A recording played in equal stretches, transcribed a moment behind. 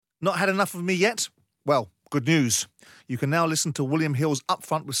Not had enough of me yet? Well, good news. You can now listen to William Hill's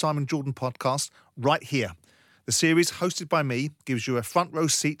Upfront with Simon Jordan podcast right here. The series, hosted by me, gives you a front row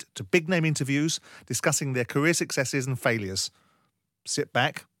seat to big-name interviews discussing their career successes and failures. Sit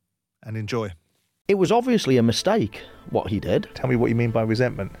back and enjoy. It was obviously a mistake, what he did. Tell me what you mean by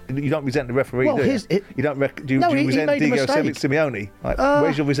resentment. You don't resent the referee, do you? You don't do you resent Diego Simeone?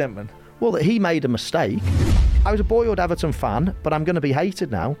 Where's your resentment? Well, that he made a mistake. I was a boyhood Everton fan, but I'm going to be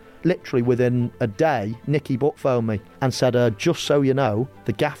hated now. Literally within a day, Nicky Butt phoned me and said, just so you know,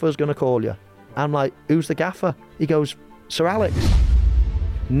 the gaffer's going to call you. I'm like, who's the gaffer? He goes, Sir Alex.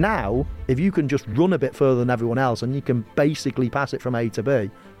 Now, if you can just run a bit further than everyone else and you can basically pass it from A to B,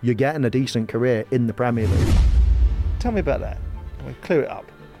 you're getting a decent career in the Premier League. Tell me about that. I mean, clear it up.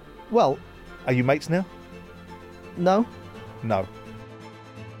 Well, are you mates now? No. No.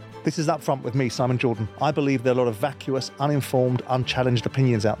 This is Upfront with me, Simon Jordan. I believe there are a lot of vacuous, uninformed, unchallenged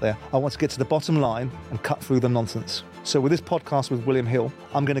opinions out there. I want to get to the bottom line and cut through the nonsense. So with this podcast with William Hill,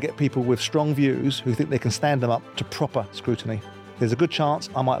 I'm going to get people with strong views who think they can stand them up to proper scrutiny. There's a good chance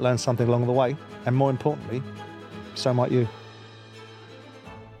I might learn something along the way, and more importantly, so might you.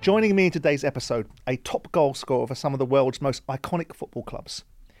 Joining me in today's episode, a top goal scorer for some of the world's most iconic football clubs.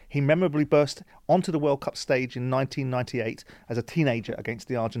 He memorably burst onto the World Cup stage in 1998 as a teenager against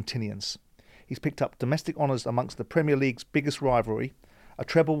the Argentinians. He's picked up domestic honours amongst the Premier League's biggest rivalry, a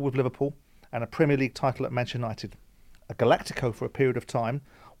treble with Liverpool and a Premier League title at Manchester United. A Galactico for a period of time,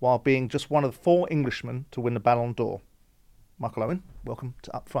 while being just one of the 4 Englishmen to win the Ballon d'Or. Michael Owen, welcome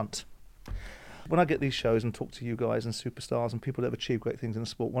to Upfront. When I get these shows and talk to you guys and superstars and people that have achieved great things in the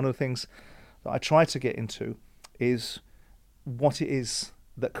sport, one of the things that I try to get into is what it is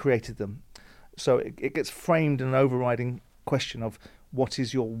that created them. So it gets framed in an overriding question of what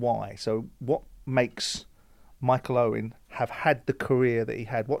is your why? So what makes Michael Owen have had the career that he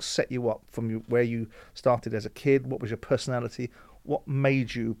had? What set you up from where you started as a kid? What was your personality? What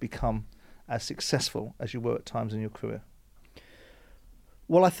made you become as successful as you were at times in your career?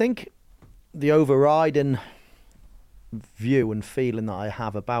 Well, I think the overriding view and feeling that I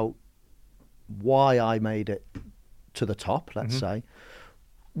have about why I made it to the top, let's say,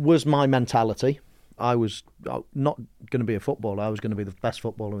 was my mentality. I was not going to be a footballer. I was going to be the best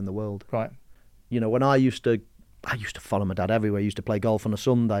footballer in the world. Right. You know, when I used to follow my dad everywhere. I used to play golf on a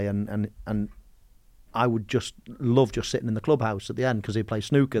Sunday, and I would just love just sitting in the clubhouse at the end because he'd play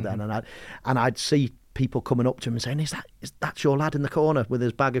snooker then, and I'd see people coming up to him and saying, "Is that your lad in the corner with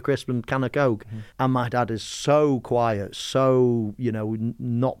his bag of crisps and can of Coke?" And my dad is so quiet, so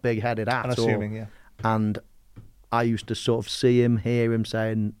not big-headed at all. Unassuming, yeah. And I used to sort of see him, hear him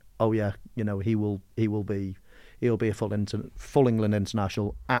saying, "Oh yeah, he'll be a full England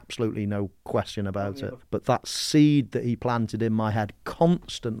international, absolutely no question about it." But that seed that he planted in my head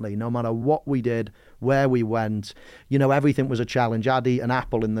constantly, no matter what we did, where we went, everything was a challenge. I'd eat an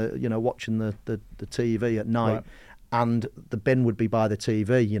apple in the, watching the TV at night, right, and the bin would be by the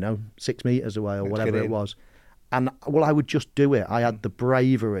TV, 6 meters away or whatever it was. And well, I would just do it. I had the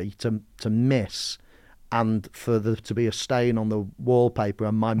bravery to miss, and for there to be a stain on the wallpaper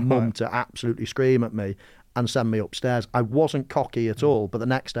and my mum to absolutely scream at me and send me upstairs. I wasn't cocky at all, but the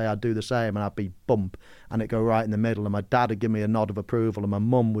next day I'd do the same and I'd be bump and it'd go right in the middle, and my dad would give me a nod of approval and my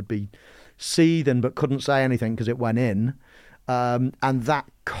mum would be seething but couldn't say anything because it went in. And that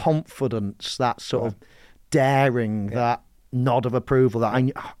confidence, that sort of daring, that nod of approval, that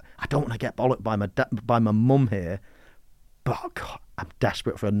I don't want to get bollocked by my mum here, but God, I'm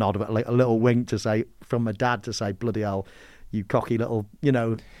desperate for a nod of it, like a little wink to say from my dad to say, "Bloody hell, you cocky little,"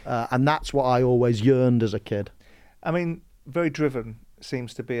 and that's what I always yearned as a kid. I mean, very driven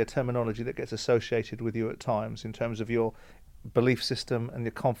seems to be a terminology that gets associated with you at times in terms of your belief system and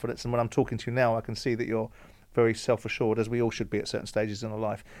your confidence. And when I'm talking to you now, I can see that you're very self-assured, as we all should be at certain stages in our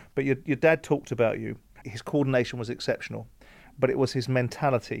life. But your dad talked about you. His coordination was exceptional, but it was his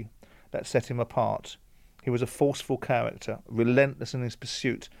mentality that set him apart. He was a forceful character, relentless in his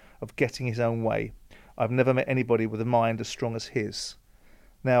pursuit of getting his own way. I've never met anybody with a mind as strong as his.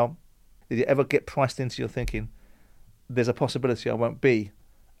 Now, did you ever get priced into your thinking, there's a possibility I won't be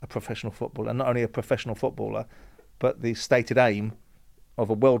a professional footballer, and not only a professional footballer, but the stated aim of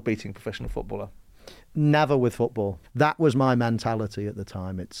a world-beating professional footballer? Never with football. That was my mentality at the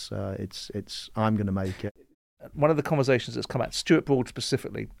time. It's I'm going to make it. One of the conversations that's come out, Stuart Broad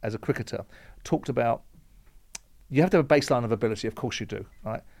specifically, as a cricketer, talked about, you have to have a baseline of ability, of course you do,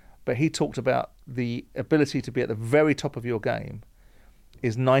 right? But he talked about the ability to be at the very top of your game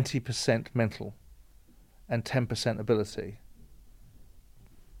is 90% mental and 10% ability.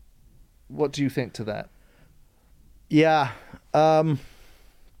 What do you think to that? Yeah.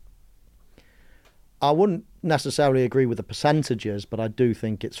 I wouldn't necessarily agree with the percentages, but I do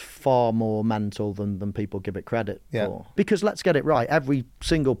think it's far more mental than people give it credit for. Because let's get it right, every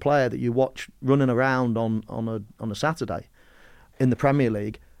single player that you watch running around on a Saturday in the Premier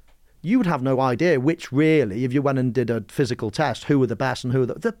League, you would have no idea which really, if you went and did a physical test, who were the best and who were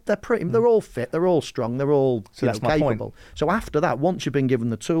they're all fit, they're all strong, they're all capable. So after that, once you've been given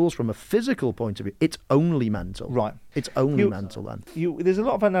the tools from a physical point of view, it's only mental. Right. It's only mental then. There's a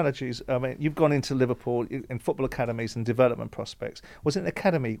lot of analogies. I mean, you've gone into Liverpool in football academies and development prospects. Was it an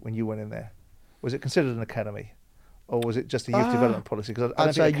academy when you went in there? Was it considered an academy? Or was it just a youth development policy? Because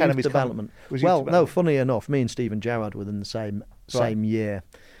I'd say youth development. No, funny enough, me and Stephen Gerrard were in the same year.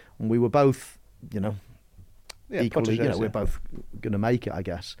 And we were both, equally, we're both going to make it, I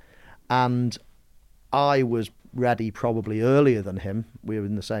guess. And I was ready probably earlier than him. We were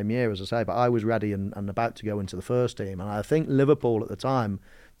in the same year, as I say, but I was ready and about to go into the first team. And I think Liverpool at the time,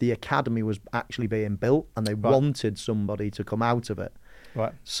 the academy was actually being built and they wanted somebody to come out of it.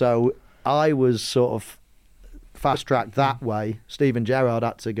 Right. So I was sort of fast-tracked that way. Stephen Gerrard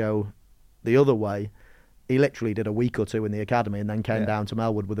had to go the other way. He literally did a week or two in the academy and then came down to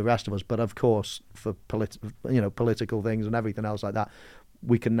Melwood with the rest of us. But of course, for political things and everything else like that,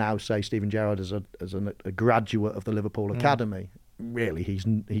 we can now say Stephen Gerrard is a graduate of the Liverpool Academy. Really,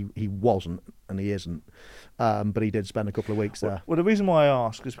 he wasn't and he isn't. But he did spend a couple of weeks there. Well, the reason why I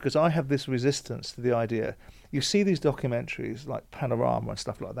ask is because I have this resistance to the idea. You see these documentaries like Panorama and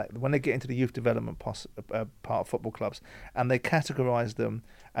stuff like that, when they get into the youth development part of football clubs, and they categorise them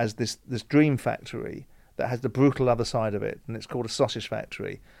as this dream factory that has the brutal other side of it, and it's called a sausage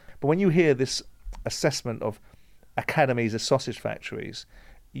factory. But when you hear this assessment of academies as sausage factories,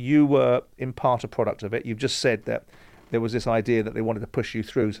 you were in part a product of it. You've just said that there was this idea that they wanted to push you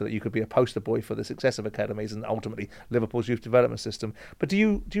through so that you could be a poster boy for the success of academies and ultimately Liverpool's youth development system. But do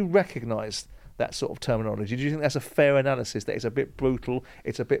you recognise that sort of terminology? Do you think that's a fair analysis, that it's a bit brutal,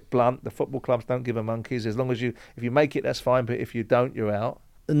 it's a bit blunt, the football clubs don't give a monkeys, as long as if you make it, that's fine, but if you don't, you're out?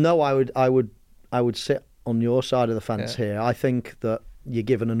 No, I would sit on your side of the fence here. I think that you're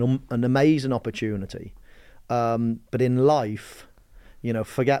given an amazing opportunity. But in life,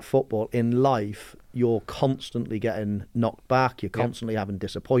 forget football, in life, you're constantly getting knocked back. You're constantly having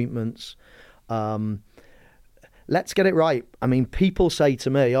disappointments. Let's get it right. I mean, people say to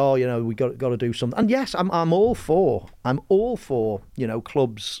me, we got to do something. And yes, I'm all for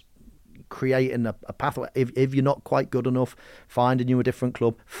clubs creating a pathway. If you're not quite good enough, finding you a different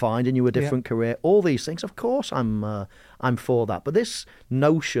club, finding you a different career, all these things. Of course, I'm for that. But this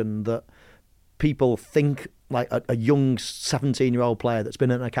notion that people think like a young 17-year-old player that's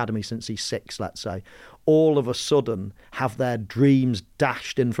been in an academy since he's 6, let's say, all of a sudden have their dreams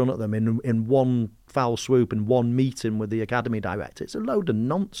dashed in front of them in one foul swoop, in one meeting with the academy director. It's a load of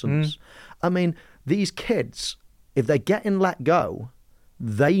nonsense. I mean, these kids, if they're getting let go,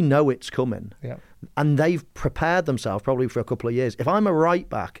 they know it's coming. Yeah. And they've prepared themselves probably for a couple of years. If I'm a right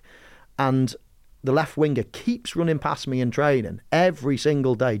back and the left winger keeps running past me in training every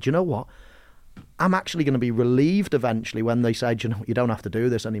single day, do you know what? I'm actually going to be relieved eventually when they say, you don't have to do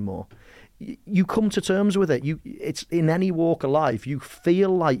this anymore. You come to terms with it. It's in any walk of life. You feel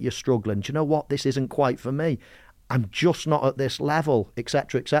like you're struggling. Do you know what? This isn't quite for me. I'm just not at this level,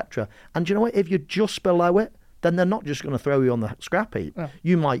 etc., etc. And do you know what? If you're just below it, then they're not just going to throw you on the scrap heap. Yeah.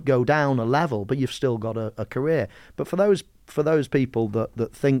 You might go down a level, but you've still got a career. But for those people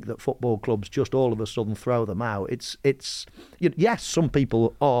that think that football clubs just all of a sudden throw them out, it's yes, some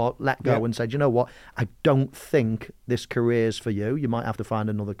people are let go and say, you know what, I don't think this career's for you. You might have to find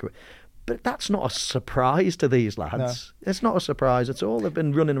another career. But that's not a surprise to these lads. No. It's not a surprise at all. They've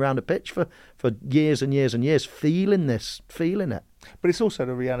been running around a pitch for years and years and years, feeling it. But it's also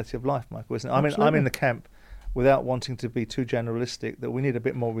the reality of life, Michael, isn't it? I'm in the camp, without wanting to be too generalistic, that we need a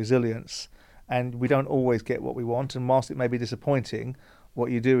bit more resilience, and we don't always get what we want. And whilst it may be disappointing,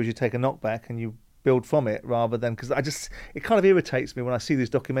 what you do is you take a knockback and you build from it, rather than, because it kind of irritates me when I see these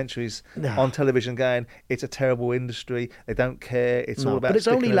documentaries on television going, it's a terrible industry, they don't care, it's all about. But it's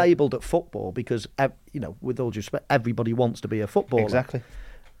only labelled at football because, with all due respect, everybody wants to be a footballer. Exactly.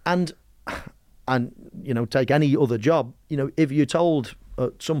 And take any other job, if you're told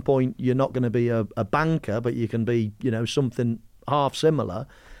at some point you're not going to be a banker, but you can be, something half similar,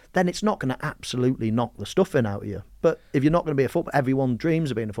 then it's not going to absolutely knock the stuffing out of you. But if you're not going to be a footballer, everyone dreams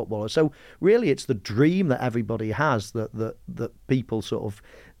of being a footballer. So really it's the dream that everybody has that people sort of,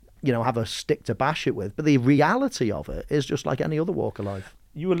 have a stick to bash it with. But the reality of it is just like any other walk of life.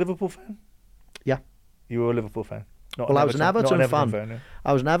 You a Liverpool fan? Yeah. You were a Liverpool fan? Well, I was an Everton fan. Yeah.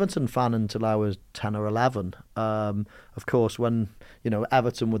 I was an Everton fan until I was 10 or 11. Of course, when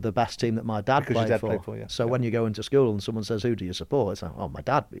Everton were the best team that my dad Because played your dad for. played for, yeah. So Yeah. when you go into school and someone says, "Who do you support?" It's like, "Oh, my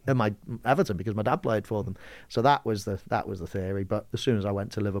Everton, because my dad played for them." So that was the theory. But as soon as I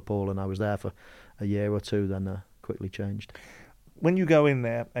went to Liverpool and I was there for a year or two, then quickly changed. When you go in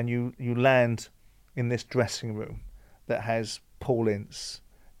there and you land in this dressing room that has Paul Ince,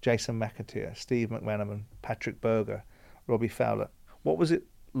 Jason McAteer, Steve McManaman, Patrick Berger, Robbie Fowler, what was it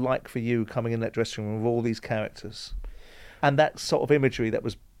like for you coming in that dressing room with all these characters and that sort of imagery that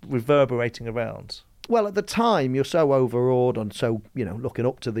was reverberating around? Well, at the time, you're so overawed and so, looking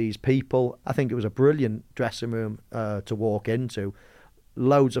up to these people. I think it was a brilliant dressing room to walk into.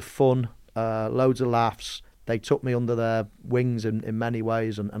 Loads of fun, loads of laughs. They took me under their wings in many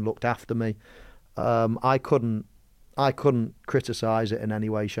ways and looked after me. I couldn't criticise it in any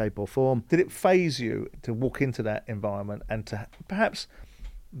way, shape or form. Did it faze you to walk into that environment and to perhaps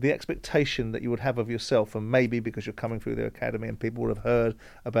the expectation that you would have of yourself, and maybe because you're coming through their academy and people would have heard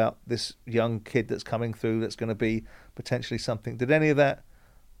about this young kid that's coming through that's going to be potentially something? Did any of that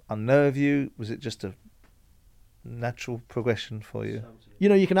unnerve you? Was it just a natural progression for you?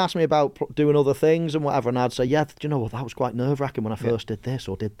 You can ask me about doing other things and whatever, and I'd say, yeah, that was quite nerve-wracking when I first did this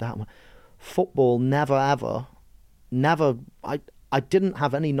or did that. Football, never, I didn't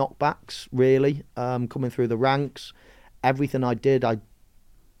have any knockbacks, really, coming through the ranks. Everything I did, I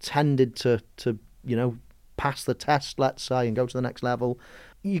tended to pass the test, let's say, and go to the next level.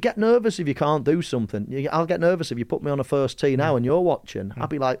 You get nervous if you can't do something. I'll get nervous if you put me on a first tee now and you're watching. I'll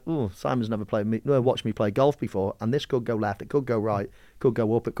be like, oh, Simon's never watched me play golf before, and this could go left, it could go right, could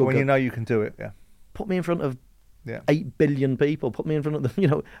go up, it could when go... you know you can do it, yeah. Put me in front of 8 billion people. Put me in front of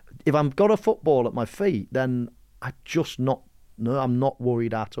them. If I've got a football at my feet, then I'm not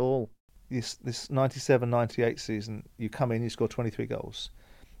worried at all. This 97-98 season, you come in, you score 23 goals.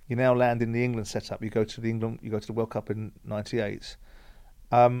 You now land in the England setup. You go to the World Cup in '98.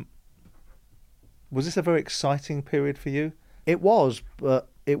 Was this a very exciting period for you? It was, but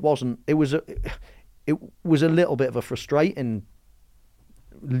it wasn't. It was a little bit of a frustrating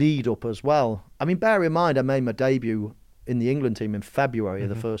lead up as well. I mean, bear in mind, I made my debut in the England team in February of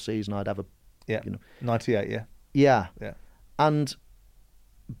the first season I'd ever. Yeah. 98. Yeah. Yeah. Yeah.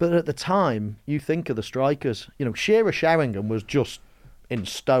 But at the time, you think of the strikers. Shearer Sheringham was just in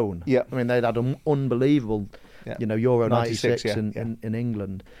stone. Yeah. I mean, they'd had an unbelievable, Euro 96 in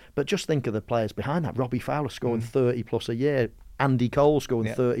England. But just think of the players behind that. Robbie Fowler scoring 30 plus a year. Andy Cole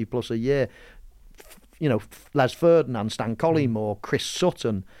scoring 30 plus a year. Les Ferdinand, Stan Collymore, Chris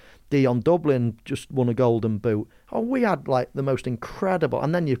Sutton, Dion Dublin just won a Golden Boot. Oh, we had like the most incredible.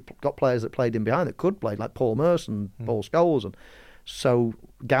 And then you've got players that played in behind that could play, like Paul Merson, Paul Scholes, and so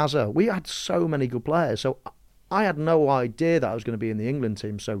Gaza. We had so many good players. So I had no idea that I was going to be in the England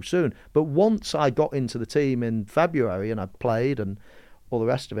team so soon. But once I got into the team in February and I played and all the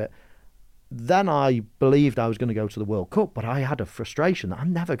rest of it, then I believed I was going to go to the World Cup. But I had a frustration that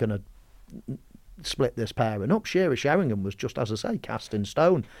I'm never going to split this pairing up. Shearer Sheringham was just, as I say, cast in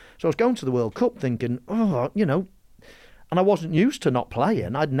stone. So I was going to the World Cup thinking, and I wasn't used to not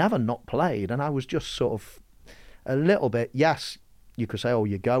playing. I'd never not played. And I was just sort of a little bit, yes, you could say, oh,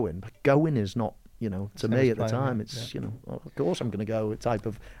 you're going. But going is not, to me at the time, it's, of course I'm going to go type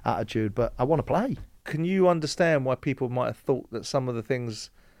of attitude, but I want to play. Can you understand why people might have thought that some of the things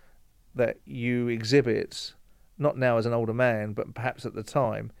that you exhibit, not now as an older man, but perhaps at the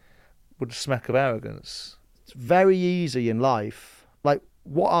time, would smack of arrogance? It's very easy in life. Like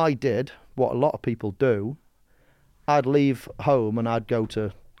what I did, what a lot of people do, I'd leave home and I'd go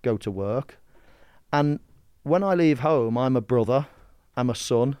to work. And when I leave home, I'm a brother, I'm a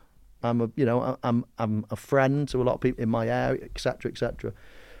son, I'm a friend to a lot of people in my area, etc., etc.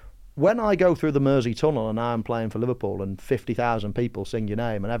 When I go through the Mersey Tunnel and I'm playing for Liverpool and 50,000 people sing your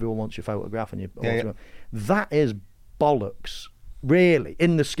name and everyone wants your photograph and that is bollocks. Really,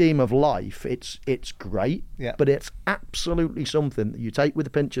 in the scheme of life, it's great, but it's absolutely something that you take with a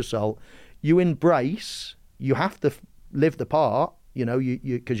pinch of salt. You embrace. You have to live the part.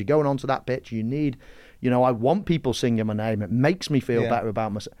 Because you're going onto that pitch. You need, I want people singing my name. It makes me feel better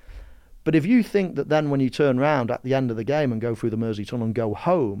about myself. But if you think that then when you turn around at the end of the game and go through the Mersey Tunnel and go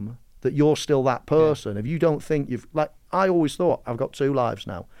home, that you're still that person, if you don't think I always thought I've got 2 lives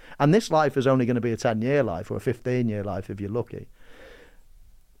now. And this life is only going to be a 10-year life or a 15-year life if you're lucky.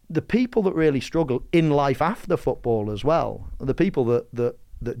 The people that really struggle in life after football as well are the people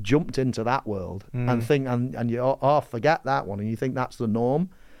that jumped into that world and think, and you forget that one and you think that's the norm.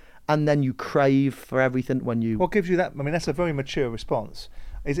 And then you crave for everything when you... What gives you that? I mean, that's a very mature response.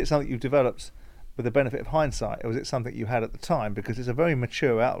 Is it something you've developed with the benefit of hindsight, or was it something you had at the time? Because it's a very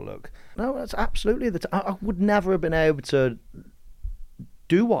mature outlook. No, that's absolutely I would never have been able to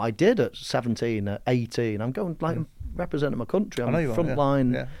do what I did at 17, at 18. I'm going like representing my country. I'm front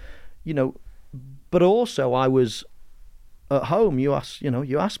line, you know. But also, I was at home. You ask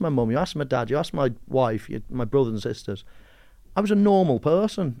my mum, you ask my dad, you ask my wife, my brothers and sisters. I was a normal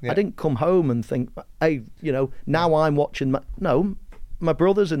person. I didn't come home and think, hey, now I'm watching my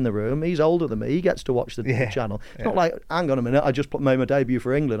brother's in the room. He's older than me. He gets to watch the channel. It's not like, hang on a minute, I just made my debut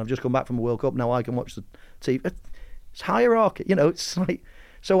for England. I've just come back from a World Cup. Now I can watch the TV. It's hierarchy. It's like,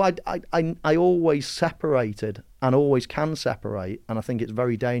 so I always separated and always can separate. And I think it's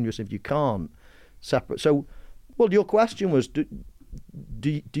very dangerous if you can't separate. So, well, your question was, do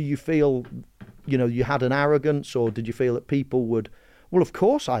you feel, you had an arrogance, or did you feel that people would? Well, of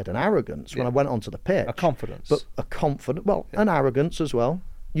course I had an arrogance when I went onto the pitch. A confidence. But an arrogance as well.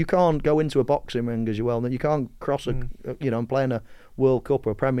 You can't go into a boxing ring, as you well know. You can't cross and playing a World Cup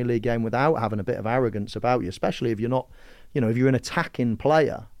or a Premier League game without having a bit of arrogance about you, especially if you're not, if you're an attacking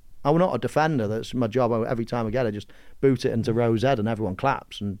player. I'm not a defender. That's my job. Every time I get it, just boot it into Rose Ed and everyone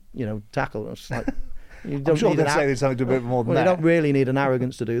claps and, tackle. It's like, I'm sure they'd say there's something to do a bit more than that. You don't really need an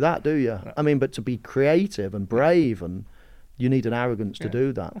arrogance to do that, do you? No. I mean, but to be creative and brave, and you need an arrogance to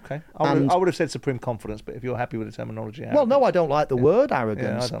do that. Okay. I would have said supreme confidence, but if you're happy with the terminology... Well, no, I don't like the word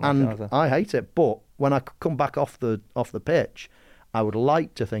arrogance, I hate it. But when I come back off the pitch, I would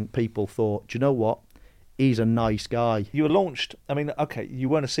like to think people thought, do you know what? He's a nice guy. You were launched... I mean, okay, you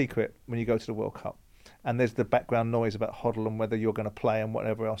weren't a secret when you go to the World Cup. And there's the background noise about Hoddle and whether you're going to play and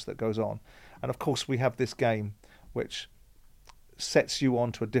whatever else that goes on. And of course, we have this game which sets you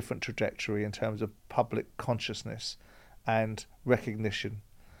onto a different trajectory in terms of public consciousness and recognition.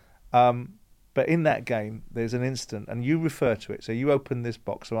 But in that game, there's an instant, and you refer to it. So you open this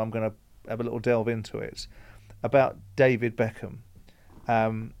box, so I'm going to have a little delve into it, about David Beckham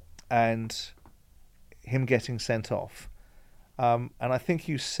and him getting sent off. And I think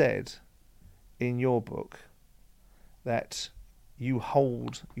you said in your book that you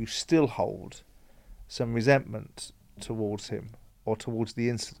still hold some resentment towards him or towards the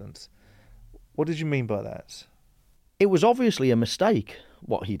incident. What did you mean by that? It was obviously a mistake,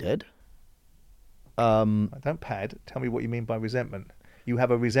 what he did. Don't pad. Tell me what you mean by resentment. You have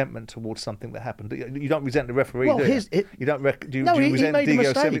a resentment towards something that happened. You don't resent the referee, do you? You don't do you resent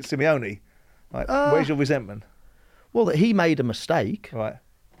Diego Simeone? Right. Where's your resentment? Well, that he made a mistake. Right.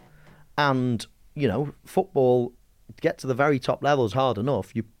 And, football, to get to the very top level is hard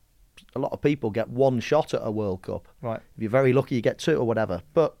enough. A lot of people get one shot at a World Cup. Right. If you're very lucky, you get two or whatever.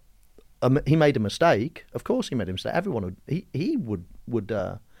 But he made a mistake. Of course, he made a mistake. Everyone would.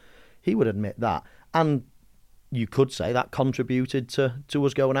 He would admit that. And you could say that contributed to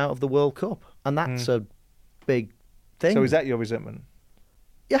us going out of the World Cup, and that's a big thing. So is that your resentment?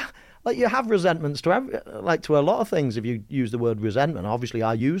 Yeah. Like, you have resentments to a lot of things. If you use the word resentment, obviously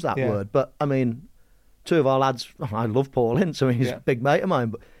I use that word. But I mean, two of our lads, I love Paul Ince. I mean, he's a big mate of mine,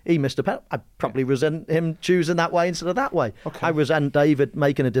 but he missed a penalty. I probably resent him choosing that way instead of that way. Okay. I resent David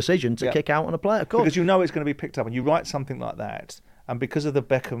making a decision to kick out on a player. Of course. Because it's going to be picked up, and you write something like that, and because of the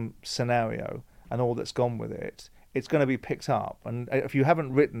Beckham scenario and all that's gone with it, it's going to be picked up. And if you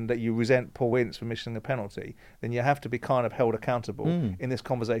haven't written that you resent Paul Ince for missing a penalty, then you have to be kind of held accountable in this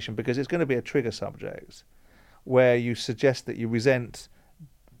conversation, because it's going to be a trigger subject where you suggest that you resent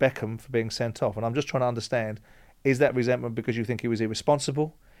Beckham for being sent off. And I'm just trying to understand, is that resentment because you think he was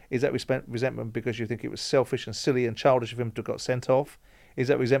irresponsible? Is that resentment because you think it was selfish and silly and childish of him to have got sent off? Is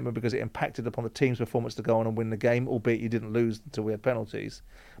that resentment because it impacted upon the team's performance to go on and win the game, albeit you didn't lose until we had penalties?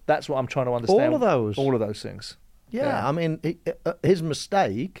 That's what I'm trying to understand. All of those things. Yeah, I mean, his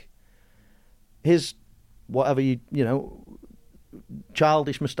mistake, his whatever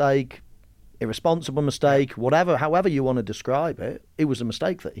childish mistake, irresponsible mistake, however you want to describe it, it was a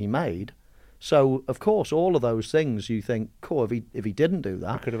mistake that he made. So, of course, all of those things you think, cool, if he didn't do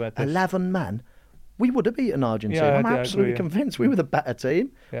that, 11 men, we would have beaten Argentina. I'm absolutely convinced. We were the better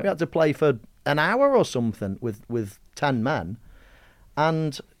team. Yeah. We had to play for an hour or something with 10 men.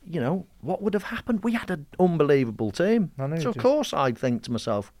 And, what would have happened? We had an unbelievable team. So, of course, I'd think to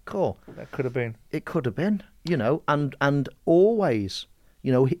myself, cool. That could have been. It could have been, and always,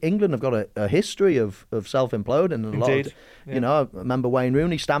 England have got a history of self-imploding. And a lot of, I remember Wayne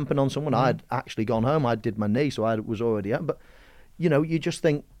Rooney stamping on someone. I'd actually gone home. I did my knee, so I was already out. But, you just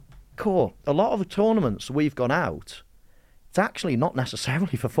think, cool, a lot of the tournaments we've gone out, it's actually not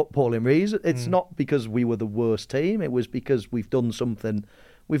necessarily for footballing reasons. It's not because we were the worst team. It was because we've done something.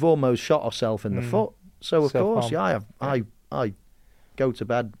 We've almost shot ourselves in the foot. So of course, I go to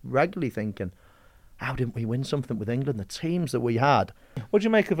bed regularly thinking, how didn't we win something with England? The teams that we had. What do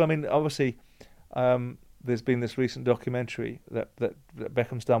you make of? I mean, obviously, there's been this recent documentary that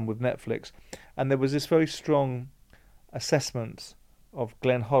Beckham's done with Netflix, and there was this very strong assessment of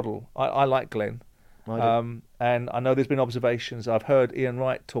Glenn Hoddle. I like Glenn, and I know there's been observations. I've heard Ian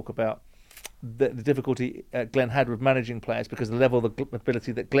Wright talk about the difficulty Glenn had with managing players because the level of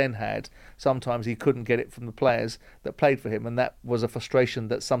ability that Glenn had, sometimes he couldn't get it from the players that played for him, and that was a frustration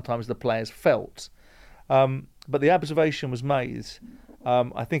that sometimes the players felt. But the observation was made,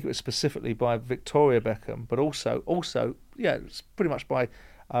 I think it was specifically by Victoria Beckham, but also, yeah, it's pretty much by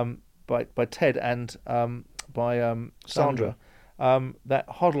Ted and by Sandra, that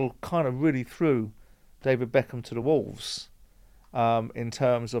Hoddle kind of really threw David Beckham to the wolves. In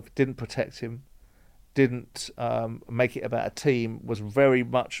terms of didn't protect him, didn't make it about a team, was very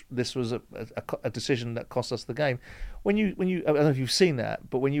much, this was a decision that cost us the game. When you I don't know if you've seen that,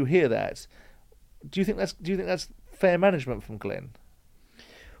 but when you hear that, do you think that's fair management from Glenn?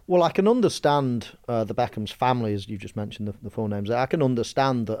 Well, I can understand the Beckham's family, as you just mentioned the four names. I can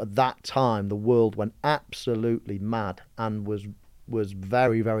understand that at that time the world went absolutely mad and was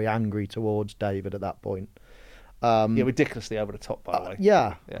very, very angry towards David at that point. Ridiculously over the top, by the way.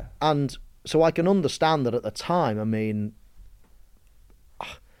 Yeah. And so I can understand that at the time. I mean,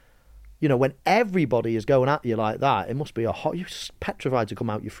 when everybody is going at you like that, it must be you're petrified to come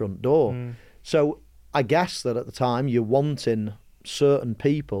out your front door. So I guess that at the time you're wanting certain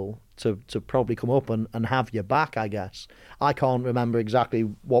people to probably come up and have your back, I guess. I can't remember exactly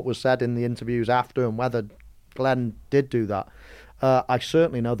what was said in the interviews after and whether Glenn did do that. I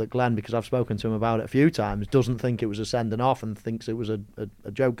certainly know that Glenn, because I've spoken to him about it a few times, doesn't think it was a sending off and thinks it was a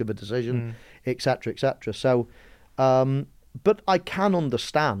joke of a decision, etc., etc. So, but I can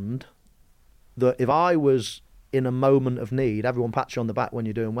understand that if I was in a moment of need, everyone pats you on the back when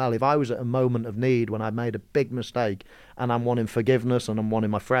you're doing well. If I was at a moment of need when I made a big mistake and I'm wanting forgiveness and I'm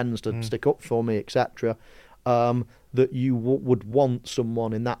wanting my friends to stick up for me, etc., that you would want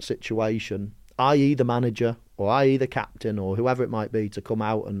someone in that situation, i.e. the manager or i.e. the captain or whoever it might be, to come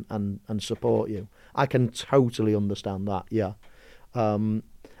out and support you. I can totally understand that, yeah. And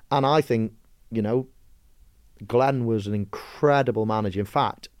I think, Glenn was an incredible manager. In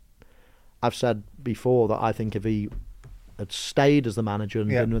fact, I've said before that I think if he had stayed as the manager and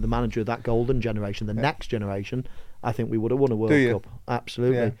been the manager of that golden generation, the next generation, I think we would have won a World Cup.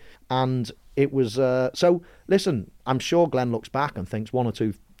 Absolutely. Yeah. And it was... so, listen, I'm sure Glenn looks back and thinks one or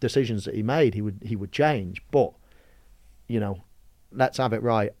two decisions that he made he would change, but let's have it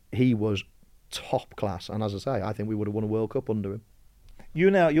right, he was top class, and as I say, I think we would have won a World Cup under him.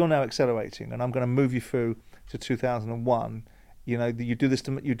 You're now accelerating, and I'm going to move you through to 2001. You do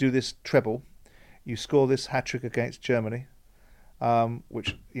this treble, you score this hat-trick against Germany,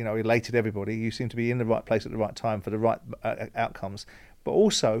 which elated everybody. You seem to be in the right place at the right time for the right outcomes, but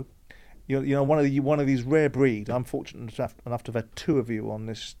also one of these rare breed. I'm fortunate enough to have had two of you on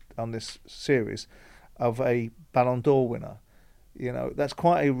this series of a Ballon d'Or winner. That's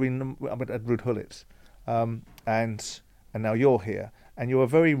quite a Ruud Gullit, and now you're here, and you're a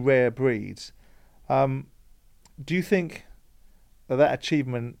very rare breed. Do you think that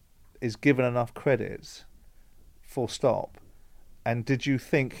achievement is given enough credit? Full stop. And did you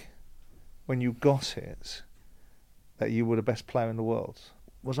think when you got it that you were the best player in the world?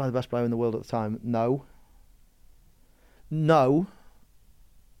 Was I the best player in the world at the time? No.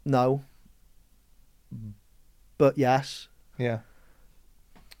 But yes. Yeah.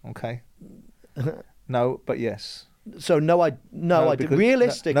 Okay. No, but yes. So no, I did.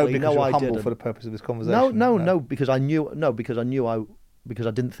 Realistically, because you're I humble didn't. For the purpose of this conversation. No, because I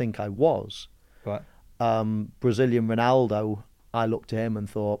didn't think I was. Right. Brazilian Ronaldo, I looked at him and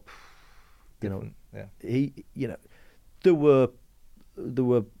thought, he, there were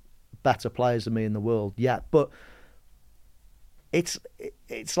better players than me in the world, but it's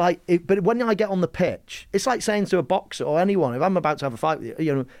like, but when I get on the pitch, it's like saying to a boxer or anyone, if I'm about to have a fight with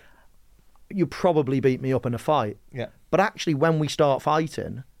you, you probably beat me up in a fight. Yeah. But actually, when we start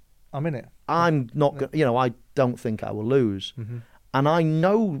fighting, I'm in it. I'm not going. I don't think I will lose. Mm-hmm. And I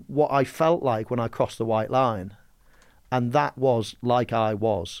know what I felt like when I crossed the white line, and that was like I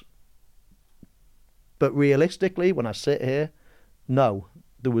was. But realistically, when I sit here, no,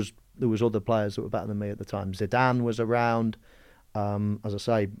 there was other players that were better than me at the time. Zidane was around, as I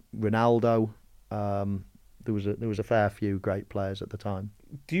say, Ronaldo. There was a fair few great players at the time.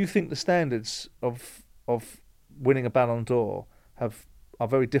 Do you think the standards of winning a Ballon d'Or are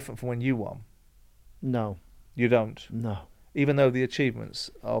very different from when you won? No, you don't. No. Even though the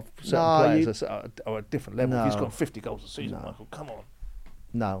achievements of certain players are at different levels. No. He's got 50 goals a season, Michael. Come on.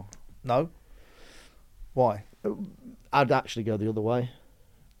 No. No? Why? I'd actually go the other way.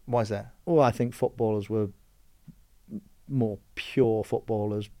 Why is that? Well, I think footballers were more pure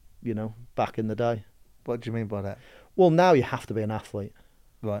footballers, back in the day. What do you mean by that? Well, now you have to be an athlete.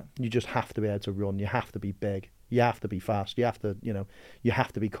 Right. You just have to be able to run. You have to be big. You have to be fast. You have to, you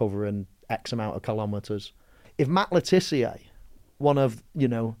have to be covering X amount of kilometres. If Matt Letizia, one of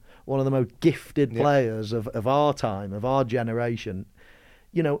the most gifted players of our time, of our generation,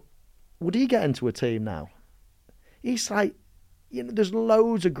 would he get into a team now? He's like, there's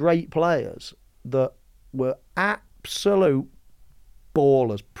loads of great players that were absolute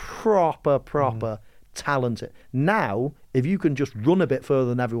ballers, proper talented. Now, if you can just run a bit further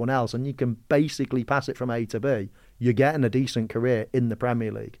than everyone else and you can basically pass it from A to B, you're getting a decent career in the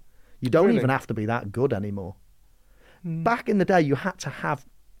Premier League. You don't even have to be that good anymore. Back in the day, you had to have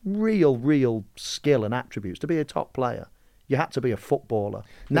real skill and attributes to be a top player. You had to be a footballer.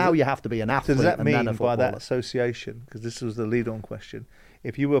 Now you have to be an athlete. So does that and mean then a footballer. by that association, because this was the lead-on question,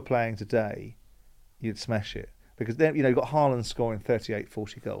 if you were playing today, you'd smash it? Because then, you've got Haaland scoring 38,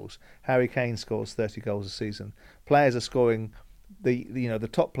 40 goals. Harry Kane scores 30 goals a season. Players are scoring, the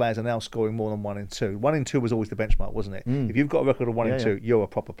top players are now scoring more than 1 in 2. 1 in 2 was always the benchmark, wasn't it? If you've got a record of 1 in 2, you're a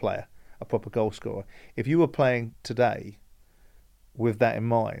proper player, a proper goal scorer. If you were playing today with that in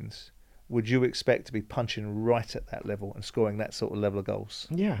mind, would you expect to be punching right at that level and scoring that sort of level of goals?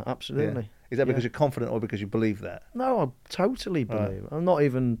 Yeah, absolutely. Yeah. Is that because you're confident or because you believe that? No, I totally believe. I'm not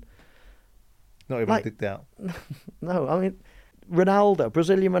even... Not even digged out. No, I mean, Ronaldo,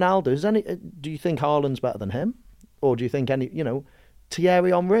 Brazilian Ronaldo, do you think Haaland's better than him? Or do you think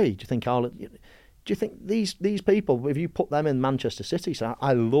Thierry Henry, do you think Haaland... Do you think these people, if you put them in Manchester City, so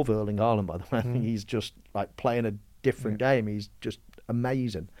I love Erling Haaland, by the way. I think he's just like playing a different game. He's just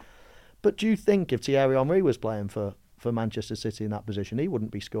amazing. But do you think if Thierry Henry was playing for Manchester City in that position, he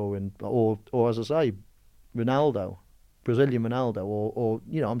wouldn't be scoring, or as I say, Ronaldo, Brazilian Ronaldo, or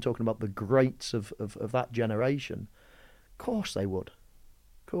I'm talking about the greats of that generation? Of course they would.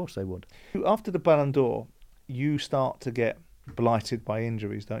 Of course they would. After the Ballon d'Or, you start to get blighted by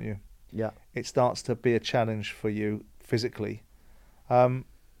injuries, don't you? Yeah. It starts to be a challenge for you physically. I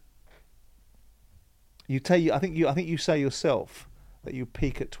think you say yourself that you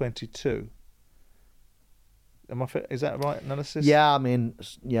peak at 22. Is that right analysis? Yeah, I mean,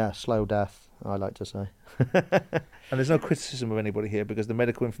 slow death, I like to say. And there's no criticism of anybody here because the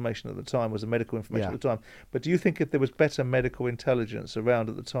medical information at the time was the medical information at the time. But do you think if there was better medical intelligence around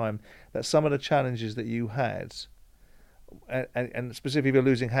at the time, that some of the challenges that you had, and specifically if you're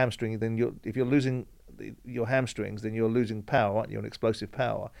losing hamstring, then if you're losing your hamstrings, then you're losing power, aren't you? An explosive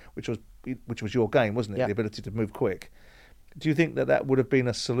power, which was your game, wasn't it? Yeah. The ability to move quick. Do you think that would have been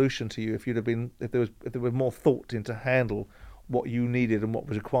a solution to you if there were more thought into handle what you needed and what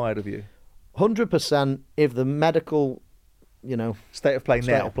was required of you? 100%. If the medical, state of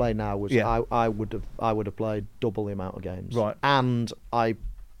play now was, I would have played double the amount of games, right? And I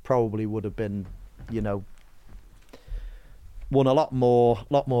probably would have been, won a lot more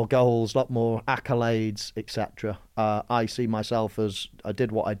goals, a lot more accolades, etc. I see myself as I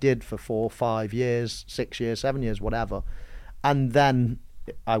did what I did for 4, 5 years, 6 years, 7 years, whatever. And then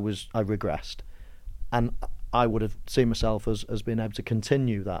I regressed, and I would have seen myself as being able to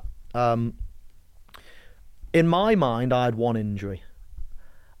continue that. In my mind, I had one injury.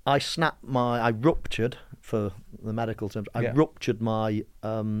 I ruptured, for the medical terms, ruptured my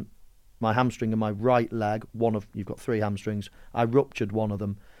my hamstring in my right leg. You've got 3 hamstrings. I ruptured one of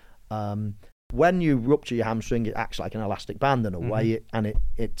them. When you rupture your hamstring, it acts like an elastic band in a way,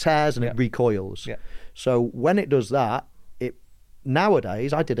 it tears and it recoils. Yeah. So when it does that,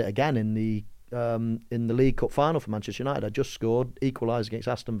 nowadays, I did it again in the League Cup final for Manchester United. I just scored, equalised against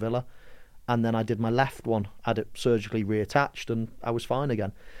Aston Villa, and then I did my left one. I had it surgically reattached, and I was fine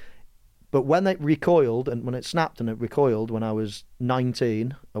again. But when it recoiled, and when it snapped and it recoiled when I was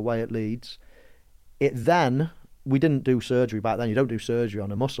 19 away at Leeds, we didn't do surgery back then. You don't do surgery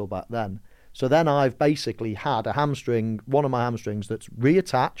on a muscle back then. So then I've basically had one of my hamstrings that's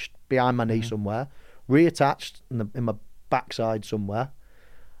reattached behind my knee somewhere, reattached in my backside somewhere,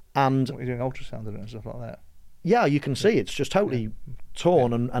 and you're doing ultrasound and stuff like that. Yeah, you can see it's just totally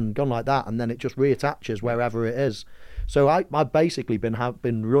torn and gone like that, and then it just reattaches wherever it is. So I've basically been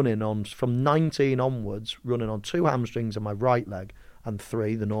running on from 19 onwards, running on 2 hamstrings on my right leg and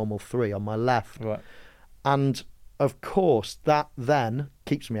the normal 3 on my left. Right. And of course that then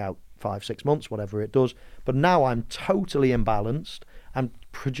keeps me out 5-6 months, whatever it does. But now I'm totally imbalanced. I'm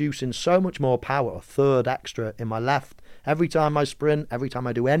producing so much more power, a third extra in my left, every time I sprint, every time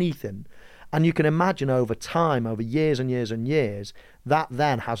I do anything. And you can imagine over time, over years and years and years, that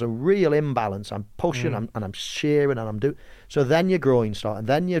then has a real imbalance. I'm pushing and I'm shearing and I'm doing. So then your groin start, and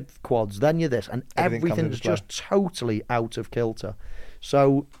then your quads, then your this, and everything's just totally out of kilter.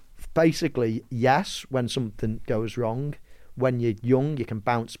 So basically, yes, when something goes wrong, when you're young, you can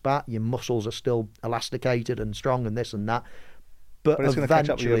bounce back. Your muscles are still elasticated and strong and this and that. But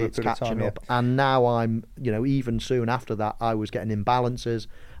eventually it's catching up. And now I'm, even soon after that, I was getting imbalances.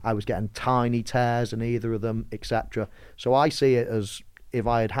 I was getting tiny tears in either of them, etc. So I see it as if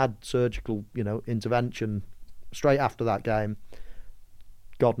I had surgical, intervention straight after that game,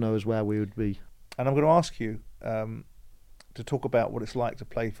 God knows where we would be. And I'm going to ask you to talk about what it's like to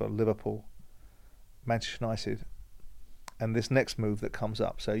play for Liverpool, Manchester United, and this next move that comes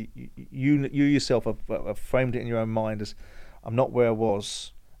up. So you yourself have framed it in your own mind as, I'm not where I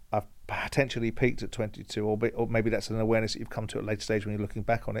was. I've potentially peaked at 22, or maybe that's an awareness that you've come to at a later stage when you're looking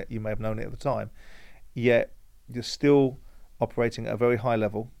back on it. You may have known it at the time. Yet you're still operating at a very high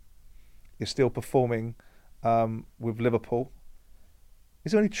level. You're still performing with Liverpool.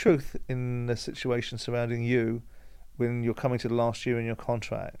 Is there any truth in the situation surrounding you when you're coming to the last year in your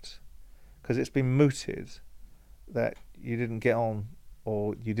contract? Because it's been mooted that you didn't get on,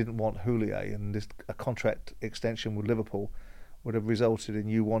 or you didn't want Houllier, and a contract extension with Liverpool would have resulted in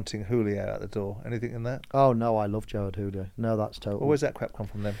you wanting Houllier out the door. Anything in that? Oh no, I love Gerard Houllier. No, that's total. Well, where's that crap come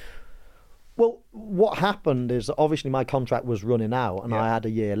from then? Well, what happened is that obviously my contract was running out, and I had a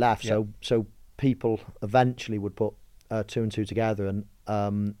year left. Yeah. So people eventually would put two and two together,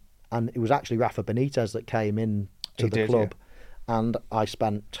 and it was actually Rafa Benitez that came in to the club, and I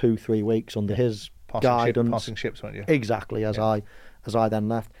spent 2-3 weeks under his guidance, passing ships, weren't you? Exactly, as I then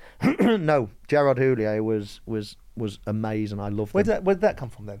left. No, Gerard Houllier was amazing. I loved him. Where did that come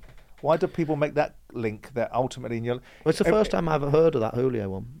from then? Why do people make that link that ultimately in your... Well, it's the first time I've ever heard of that Houllier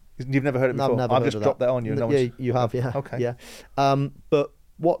one. You've never heard it before? I've just dropped that on you. Yeah, you have, yeah. Okay. Yeah. But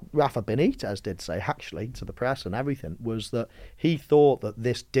what Rafa Benitez did say, actually, to the press and everything, was that he thought that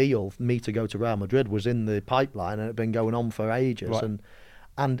this deal for me to go to Real Madrid was in the pipeline and it had been going on for ages. Right.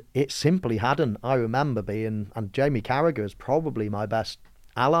 And it simply hadn't. I remember and Jamie Carragher is probably my best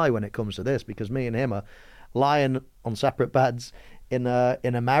ally when it comes to this, because me and him are lying on separate beds in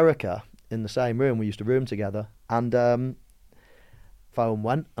America in the same room. We used to room together, and phone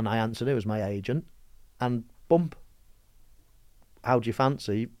went and I answered. It was my agent, and bump. How do you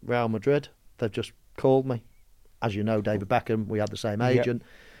fancy Real Madrid? They've just called me. As you know, David Beckham, we had the same agent.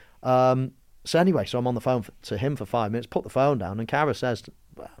 Yep. So anyway, I'm on the phone to him for 5 minutes, put the phone down, and Carra says,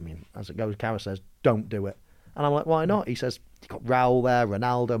 as it goes, Carra says, don't do it. And I'm like, why not? He says, you've got Raul there,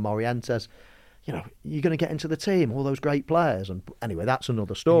 Ronaldo, Morientes. You're going to get into the team, all those great players. And anyway, that's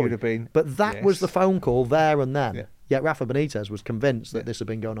another story. You'd have been, but that was the phone call there and then. Yeah. Yet Rafa Benitez was convinced that this had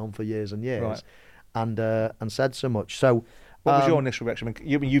been going on for years and years, and said so much. So, what was your initial reaction?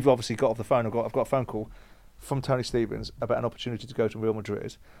 You've obviously got off the phone. I've got a phone call from Tony Stevens about an opportunity to go to Real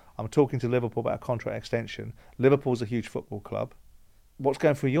Madrid. I'm talking to Liverpool about a contract extension. Liverpool's a huge football club. What's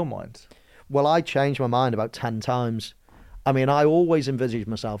going through your mind? Well, I changed my mind about 10 times. I mean, I always envisaged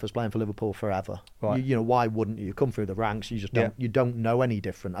myself as playing for Liverpool forever. Right. Why wouldn't you? You come through the ranks, you just don't. You don't know any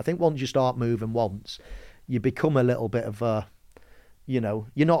different. I think once you start moving once, you become a little bit of a. You're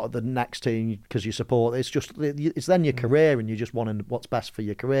not at the next team because you support. It's then your career, and you're just wanting what's best for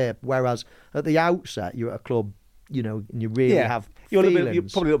your career. Whereas at the outset, you're at a club, and you really have you're feelings. You're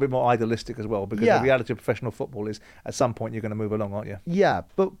probably a little bit more idealistic as well, because the reality of professional football is at some point you're going to move along, aren't you? Yeah,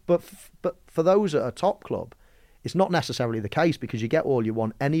 but for those at a top club, it's not necessarily the case, because you get all you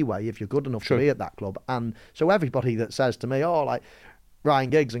want anyway if you're good enough to be at that club. And so everybody that says to me, like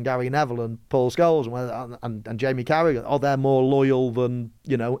Ryan Giggs and Gary Neville and Paul Scholes and Jamie Carragher, they're more loyal than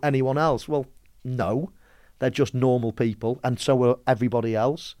anyone else. Well, no, they're just normal people, and so are everybody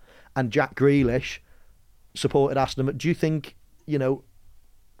else. And Jack Grealish supported Aston. Do you think he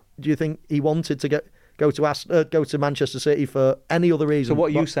wanted to go to Manchester City for any other reason? So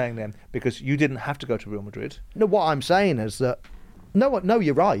what are you saying then? Because you didn't have to go to Real Madrid. No, what I'm saying is that no,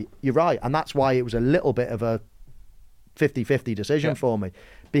 you're right, and that's why it was a little bit of a 50-50 decision for me,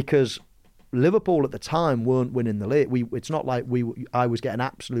 because Liverpool at the time weren't winning the league. It's not like I was getting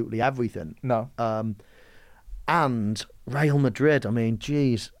absolutely everything. No. And Real Madrid, I mean,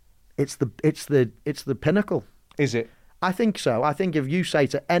 geez, it's the pinnacle. Is it? I think so. I think if you say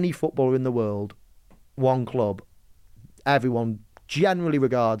to any footballer in the world, one club, everyone generally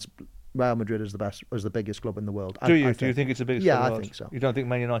regards Real Madrid as the biggest club in the world. Do you think it's the biggest club in the world? I think so. You don't think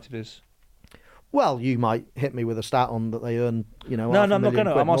Man United is? Well, you might hit me with a stat on that they earn, No, half a I'm not million going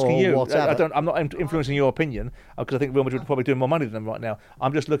to. quid I'm asking more, you. whatever. I'm not influencing your opinion because I think Real Madrid are probably doing more money than them right now.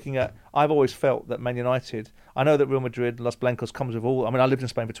 I'm just looking at. I've always felt that Man United. I know that Real Madrid, Los Blancos comes with all. I mean, I lived in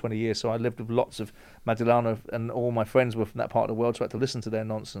Spain for 20 years, so I lived with lots of Madrileno, and all my friends were from that part of the world, so I had to listen to their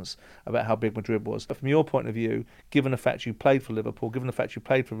nonsense about how big Madrid was. But from your point of view, given the fact you played for Liverpool, given the fact you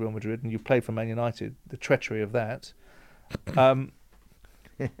played for Real Madrid, and you played for Man United, the treachery of that.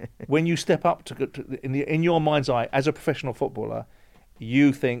 When you step up in your mind's eye as a professional footballer,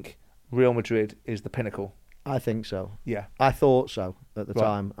 you think Real Madrid is the pinnacle. I think so. Yeah, I thought so at the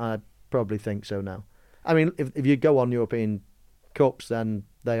time. I probably think so now. I mean, if you go on European Cups, then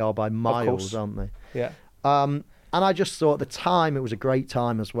they are by miles, aren't they? Yeah. And I just thought at the time it was a great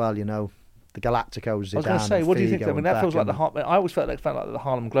time as well. The Galacticos. Zidane, I was going to say, what do you think? Figo I mean, that and feels like Beckham. I always felt like the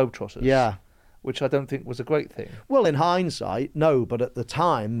Harlem Globetrotters. Yeah. Which I don't think was a great thing. Well, in hindsight, no, but at the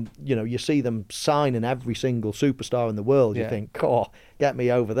time, you see them signing every single superstar in the world. You think, get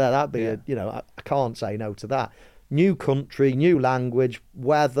me over there. That'd be I can't say no to that. New country, new language,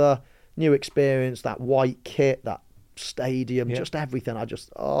 weather, new experience, that white kit, that stadium, just everything.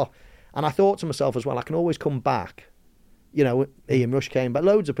 And I thought to myself as well, I can always come back. Ian Rush came back.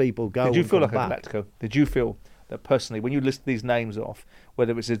 Loads of people go. Did you feel like back. a Galactico? Did you feel that personally, when you list these names off,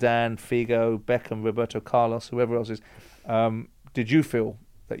 whether it's Zidane, Figo, Beckham, Roberto Carlos, whoever else is, did you feel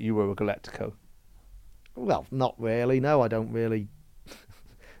that you were a Galactico? Well, not really. No, I don't really.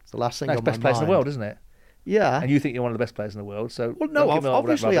 It's the last thing on my mind. It's best players in the world, isn't it? Yeah. And you think you're one of the best players in the world, so... Well, no,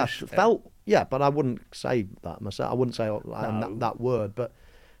 obviously I felt... Yeah, but I wouldn't say that myself. I wouldn't say that word, but...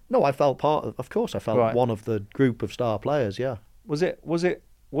 No, I felt part of... Of course, I felt one of the group of star players, yeah. Was it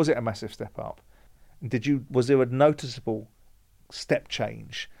a massive step up? Was there a noticeable step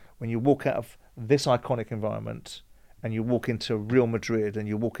change when you walk out of this iconic environment and you walk into Real Madrid and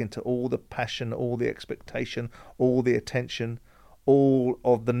you walk into all the passion, all the expectation, all the attention, all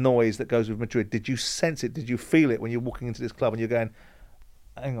of the noise that goes with Madrid? Did you sense it? Did you feel it when you're walking into this club and you're going,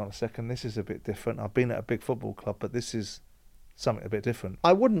 hang on a second, this is a bit different. I've been at a big football club, but this is something a bit different.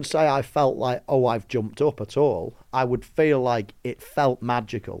 I wouldn't say I felt like, I've jumped up at all. I would feel like it felt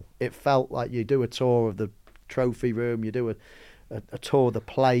magical. It felt like you do a tour of the trophy room, you do a tour of the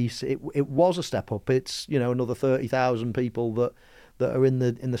place. It was a step up. It's another 30,000 people that are in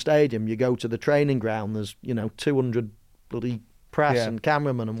the stadium. You go to the training ground. There's 200 bloody press and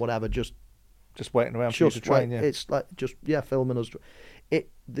cameramen and whatever just waiting around for you to train. It's like filming us.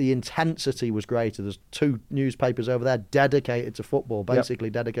 The intensity was greater. There's 2 newspapers over there dedicated to football, basically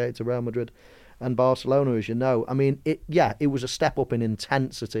dedicated to Real Madrid and Barcelona, as you know. I mean, it was a step up in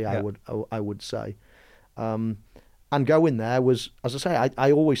intensity. I would say. And going there was, as I say,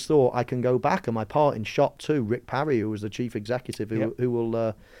 I always thought I can go back. And my part in shot too, Rick Parry, who was the chief executive, who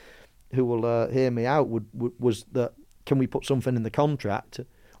will hear me out, was that, can we put something in the contract?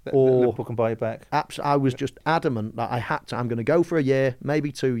 Or Liverpool can buy you back. I was just adamant that I had to. I'm going to go for a year,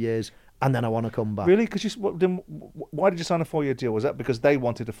 maybe 2 years, and then I want to come back. Really? Because why did you sign a 4-year deal? Was that because they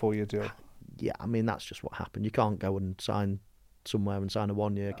wanted a 4-year deal? Yeah, I mean that's just what happened. You can't go and sign somewhere and sign a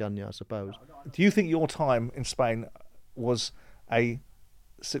 1 year, can you? I suppose. Do you think your time in Spain was a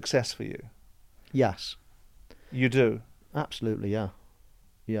success for you? Yes. You do? Absolutely, yeah.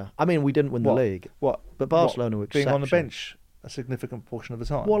 Yeah. I mean, we didn't win the league. What? But Barcelona were exceptional. Being on the bench a significant portion of the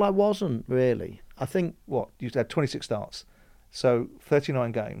time? Well, I wasn't really. I think... What? You had 26 starts. So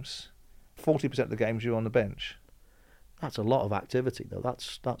 39 games. 40% of the games you were on the bench. That's a lot of activity, though.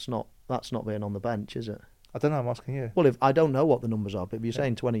 That's not being on the bench, is it? I don't know. I'm asking you. Well, I don't know what the numbers are, but if you're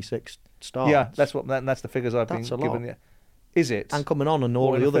saying 26 starts... Yeah, that's the figures I've been given you. Is it? And coming on and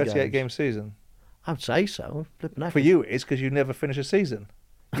all the other games. 38-game season? I would say so. For you, it is, because you never finish a season.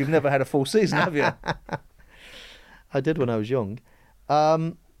 You've never had a full season, have you? I did when I was young.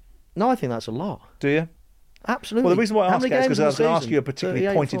 No, I think that's a lot. Do you? Absolutely. Well, the reason why I ask that is because I was going to ask you a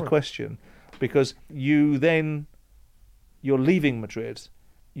particularly pointed question, because you're leaving Madrid,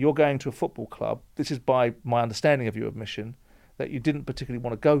 you're going to a football club. This is by my understanding of your admission that you didn't particularly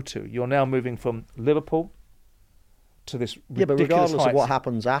want to go to. You're now moving from Liverpool to this ridiculous but regardless heights. of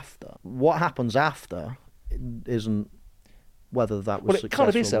what happens after isn't whether that was successful. Well, it kind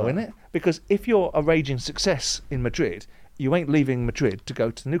of is, though, isn't it? Because if you're a raging success in Madrid, you ain't leaving Madrid to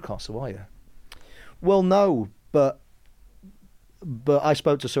go to Newcastle, are you? Well, no, but I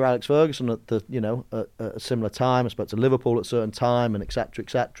spoke to Sir Alex Ferguson at at a similar time. I spoke to Liverpool at a certain time, and etc.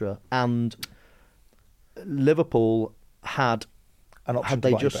 etc. And Liverpool had an option.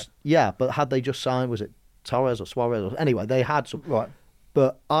 had they just signed, was it Torres or Suarez? Anyway, they had some. Right.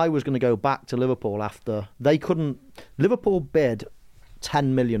 But I was going to go back to Liverpool after they couldn't. Liverpool bid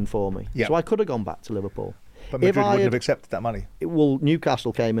 10 million for me. Yeah. So I could have gone back to Liverpool. But Madrid wouldn't have accepted that money. Well,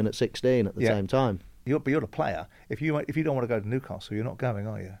 Newcastle came in at 16 at the same time. But you're the player. If you don't want to go to Newcastle, you're not going,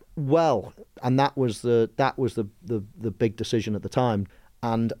 are you? Well, and that was the big decision at the time.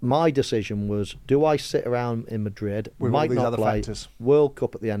 And my decision was: do I sit around in Madrid, with might all these not other play factors. World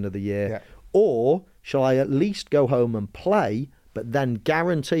Cup at the end of the year, or shall I at least go home and play, but then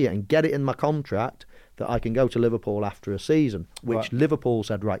guarantee it and get it in my contract that I can go to Liverpool after a season? Which Liverpool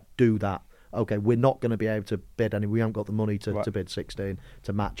said, right, do that. Okay, we're not going to be able to bid any. We haven't got the money to bid 16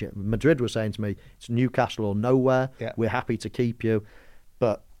 to match it. Madrid was saying to me, it's Newcastle or nowhere. Yeah. We're happy to keep you.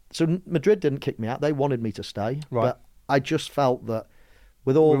 But so Madrid didn't kick me out. They wanted me to stay. Right. But I just felt that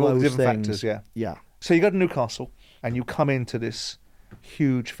with all those different things, factors, yeah. So you go to Newcastle and you come into this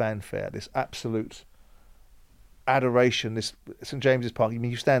huge fanfare, this absolute adoration, this St James's Park. I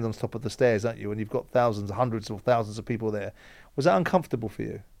mean, you stand on top of the stairs, don't you? And you've got thousands, hundreds or thousands of people there. Was that uncomfortable for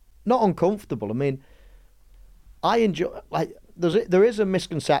you? Not uncomfortable. I mean, I enjoy, like, there is a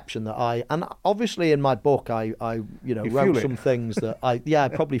misconception that and obviously in my book I wrote some things that I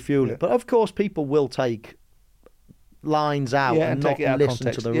probably fuel it. But of course people will take lines out and not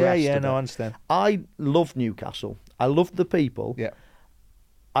listen to the rest of it. I understand. I love Newcastle. I loved the people. Yeah.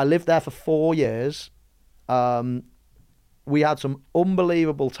 I lived there for 4 years. We had some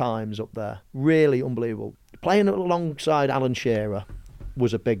unbelievable times up there. Really unbelievable. Playing alongside Alan Shearer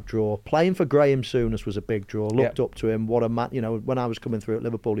was a big draw. Playing for Graham Souness was a big draw. Looked up to him. What a man! When I was coming through at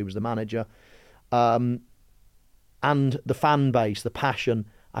Liverpool, he was the manager. And the fan base, the passion.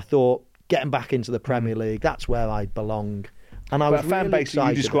 I thought getting back into the Premier League, that's where I belong. And I was fan really base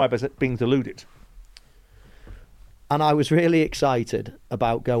you describe as being deluded. And I was really excited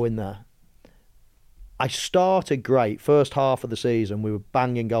about going there. I started great. First half of the season, we were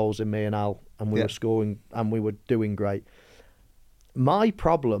banging goals in, me and Al, and we were scoring, and we were doing great. My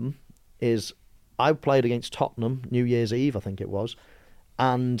problem is I played against Tottenham, New Year's Eve, I think it was,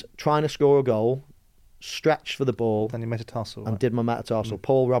 and trying to score a goal, stretched for the ball. And you metatarsal. And did my metatarsal.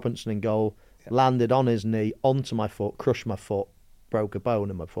 Paul Robinson in goal, landed on his knee, onto my foot, crushed my foot, broke a bone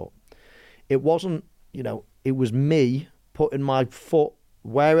in my foot. It wasn't, it was me putting my foot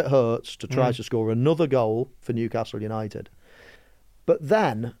where it hurts to try to score another goal for Newcastle United. But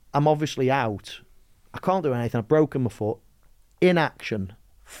then, I'm obviously out. I can't do anything. I've broken my foot. In action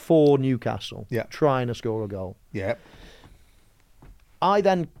for Newcastle, trying to score a goal. Yeah. I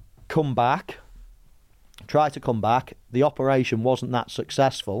then try to come back. The operation wasn't that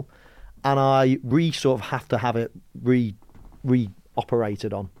successful, and I sort of have to have it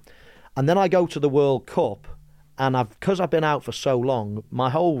re-operated on. And then I go to the World Cup, and because I've been out for so long, my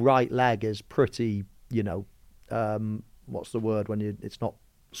whole right leg is pretty, what's the word when it's not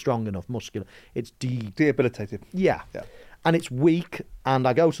strong enough, muscular. It's debilitated. Yeah. And it's weak, and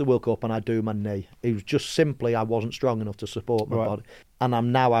I go to the World Cup and I do my knee. It was just simply I wasn't strong enough to support my body. And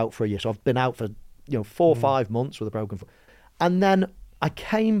I'm now out for a year. So I've been out for 4 or 5 months with a broken foot. And then I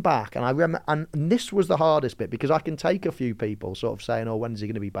came back, and I remember, and this was the hardest bit, because I can take a few people sort of saying, when is he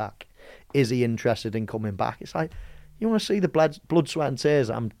going to be back? Is he interested in coming back? It's like, you want to see the blood, sweat and tears?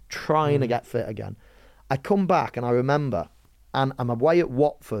 I'm trying to get fit again. I come back, and I remember, and I'm away at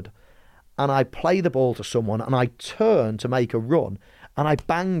Watford, and I play the ball to someone, and I turn to make a run, and I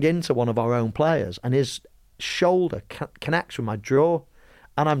bang into one of our own players, and his shoulder connects with my jaw,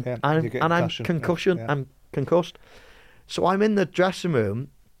 and I'm concussion. Yeah. I'm concussed. So I'm in the dressing room,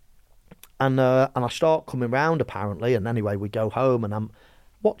 and I start coming round apparently, and anyway we go home, and I'm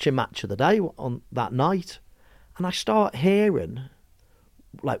watching Match of the Day on that night, and I start hearing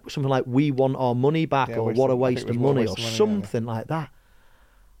like something like "We want our money back," or "What a waste of money," or something like that.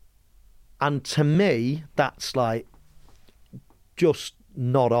 And to me, that's like just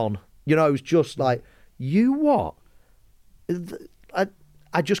not on. It was just like, you what?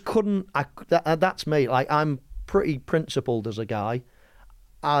 I just couldn't. That's me. Like, I'm pretty principled as a guy.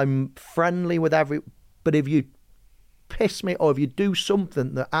 I'm friendly with but if you piss me, or if you do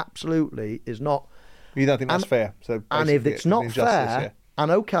something that absolutely is not, you don't think that's fair. So, and if it's not fair,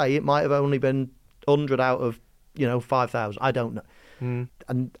 and okay, it might have only been 100 out of 5,000. I don't know.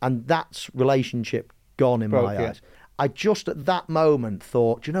 And that's relationship gone in my eyes. I just at that moment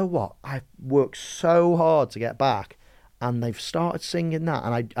thought, you know what? I've worked so hard to get back, and they've started singing that,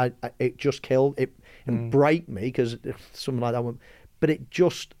 and I it just killed it and break me, because something like that. But it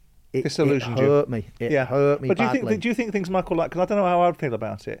just it hurt me. It hurt me. But badly. Do you think things, Michael? Like, because I don't know how I'd feel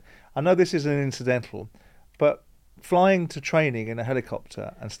about it. I know this is an incidental, but flying to training in a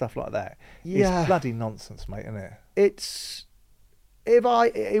helicopter and stuff like that is bloody nonsense, mate, isn't it?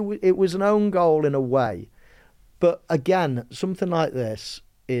 It was an own goal in a way, But again, something like this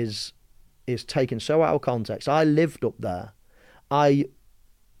is taken so out of context. I lived up there. I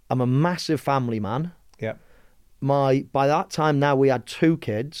am a massive family man. Yeah. By that time now we had 2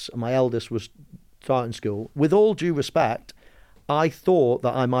 kids, and my eldest was starting school. With all due respect, I thought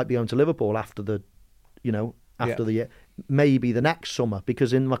that I might be going to Liverpool after the year, maybe the next summer,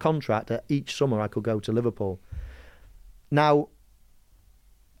 because in my contract, each summer I could go to Liverpool. Now,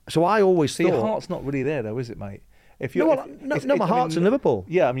 so I always thought... Your heart's not really there, though, is it, mate? My heart's in Liverpool.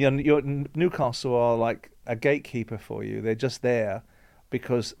 Yeah, I mean, Newcastle are like a gatekeeper for you. They're just there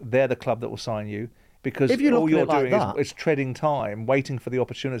because they're the club that will sign you. Because all you're doing is treading time, waiting for the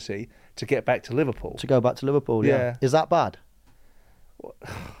opportunity to get back to Liverpool. To go back to Liverpool, yeah. Is that bad?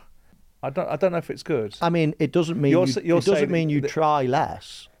 I don't know if it's good. I mean, it doesn't mean you try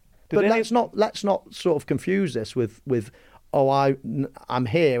less. But let's not sort of confuse this with I'm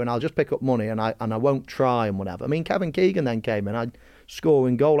here and I'll just pick up money and I won't try and whatever. I mean, Kevin Keegan then came in, I'd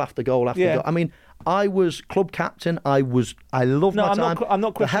scoring goal after goal after goal. I mean, I was club captain. I loved my time. I'm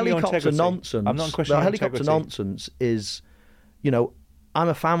not questioning your integrity. I'm not questioning the helicopter nonsense is, I'm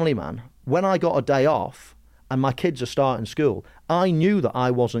a family man. When I got a day off and my kids are starting school, I knew that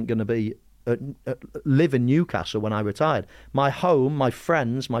I wasn't going to be live in Newcastle when I retired. My home, my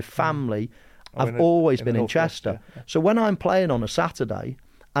friends, my family, I've always been in Chester. Yeah. So when I'm playing on a Saturday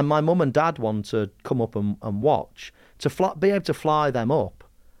and my mum and dad want to come up and watch, be able to fly them up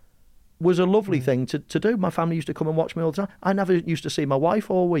was a lovely thing to do. My family used to come and watch me all the time. I never used to see my wife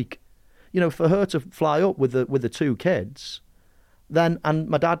all week. For her to fly up with the 2 kids, and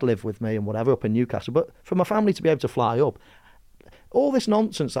my dad lived with me and whatever up in Newcastle, but for my family to be able to fly up, all this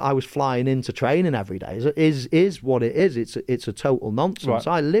nonsense that I was flying into training every day is what it is. It's a total nonsense.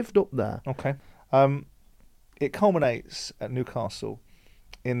 Right. I lived up there. Okay. It culminates at Newcastle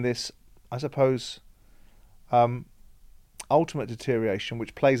in this, I suppose, ultimate deterioration,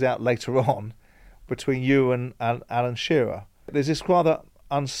 which plays out later on between you and Alan Shearer. There's this rather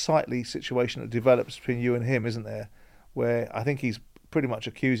unsightly situation that develops between you and him, isn't there? Where I think he's pretty much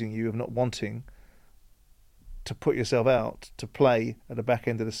accusing you of not wanting to put yourself out to play at the back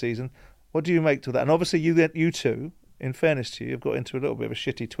end of the season. What do you make to that? And obviously you two, in fairness to you, have got into a little bit of a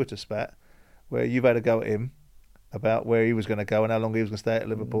shitty Twitter spat where you've had a go at him about where he was going to go and how long he was going to stay at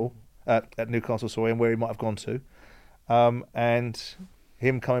Liverpool, at Newcastle, and where he might have gone to. And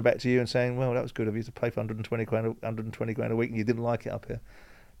him coming back to you and saying, well, that was good of you to play for 120 grand a week and you didn't like it up here.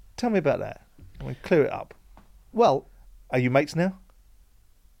 Tell me about that. I mean, clear it up. Well... Are you mates now?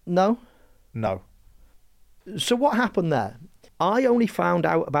 No. No. So what happened there? I only found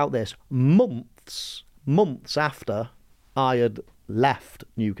out about this months after I had left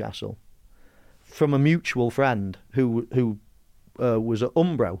Newcastle from a mutual friend who was at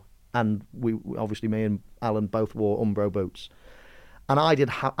Umbro, and we obviously, me and Alan both wore Umbro boots, and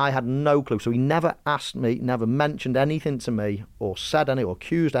I had no clue. So he never asked me, never mentioned anything to me, or said any, or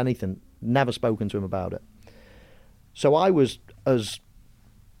accused anything. Never spoken to him about it. So I was as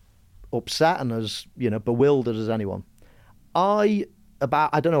upset and as bewildered as anyone. I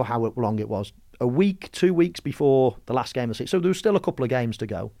don't know how long it was, a week, 2 weeks before the last game of the season, so there was still a couple of games to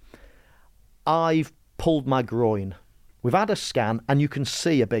go, I've pulled my groin. We've had a scan and you can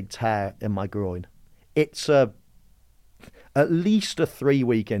see a big tear in my groin. It's at least a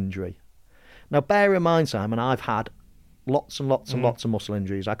 3-week injury. Now bear in mind, Simon, I've had lots and lots and lots of muscle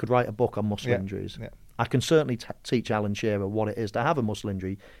injuries. I could write a book on muscle injuries. Yeah. I can certainly teach Alan Shearer what it is to have a muscle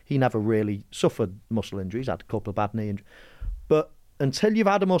injury. He never really suffered muscle injuries, had a couple of bad knee injuries. But until you've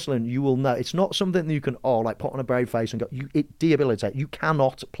had a muscle injury, you will know. It's not something that you can, put on a brave face and go, it debilitates. You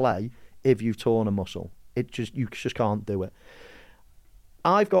cannot play if you've torn a muscle. You just can't do it.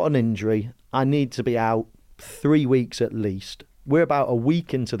 I've got an injury. I need to be out 3 weeks at least. We're about a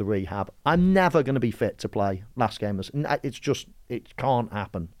week into the rehab. I'm never going to be fit to play last game. It can't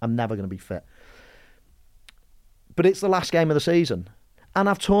happen. I'm never going to be fit. But it's the last game of the season. And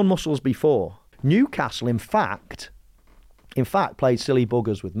I've torn muscles before. Newcastle, in fact, played silly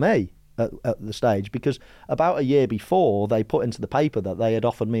buggers with me at the stage, because about a year before, they put into the paper that they had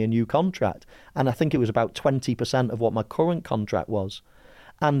offered me a new contract. And I think it was about 20% of what my current contract was.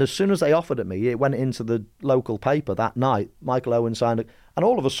 And as soon as they offered it me, it went into the local paper that night. Michael Owen signed it. And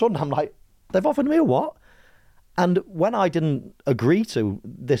all of a sudden, I'm like, they've offered me a what? And when I didn't agree to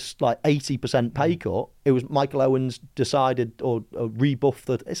this 80% pay cut, it was Michael Owens decided or rebuffed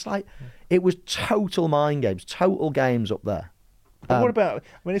that. It's like, it was total mind games, total games up there. But what about,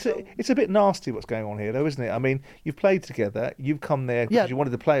 it's a bit nasty what's going on here though, isn't it? I mean, you've played together, you've come there because you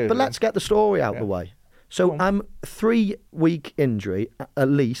wanted to play. But let's get the story out of the way. So I'm 3-week injury at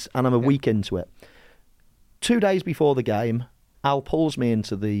least, and I'm a week into it. 2 days before the game, Al pulls me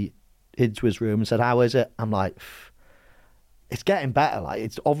into his room and said, "How is it?" I'm like, "It's getting better. Like,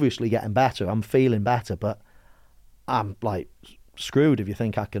 it's obviously getting better. I'm feeling better, but I'm like screwed if you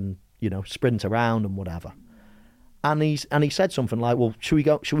think I can, sprint around and whatever." And he said something like, "Well, should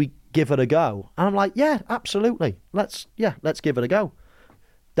we give it a go?" And I'm like, "Yeah, absolutely. Let's give it a go."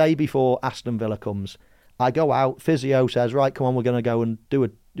 Day before Aston Villa comes, I go out. Physio says, "Right, come on, we're going to go and do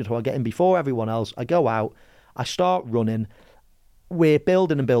it." I get in before everyone else. I go out. I start running. We're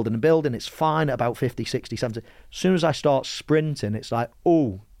building and building and building. It's fine at about 50, 60, 70. As soon as I start sprinting, it's like,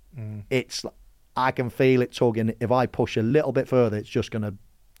 I can feel it tugging. If I push a little bit further, it's just going to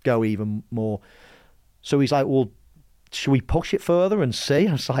go even more. So he's like, "Well, should we push it further and see?"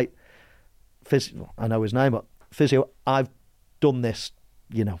 I was like, I know his name, but physio, I've done this,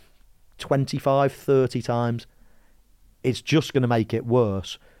 25, 30 times. It's just going to make it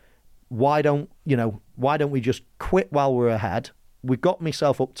worse. Why don't we just quit while we're ahead? We've got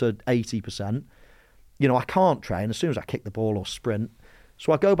myself up to 80%. I can't train as soon as I kick the ball or sprint.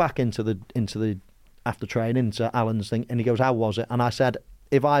 So I go back into the after training, into Alan's thing, and he goes, "How was it?" And I said,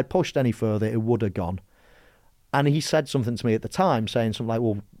 if I had pushed any further, it would have gone. And he said something to me at the time, saying something like,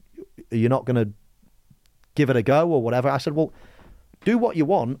 "Well, are you not going to give it a go or whatever?" I said, "Well, do what you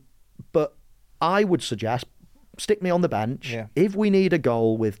want, but I would suggest stick me on the bench. Yeah. If we need a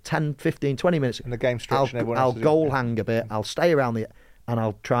goal with 10, 15, 20 minutes, in the game stretch, I'll goal hang a bit. I'll stay around and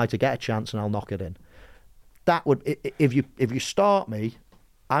I'll try to get a chance and I'll knock it in." That would, if you start me,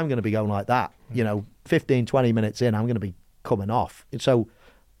 I'm going to be going like that. 15, 20 minutes in, I'm going to be coming off. So,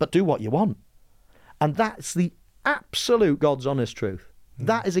 but do what you want. And that's the absolute God's honest truth.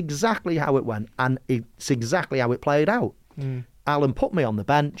 That is exactly how it went, and it's exactly how it played out. Alan put me on the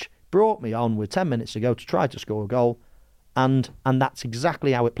bench, brought me on with 10 minutes to go to try to score a goal, and that's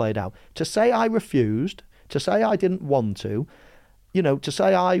exactly how it played out. To say I refused, to say I didn't want to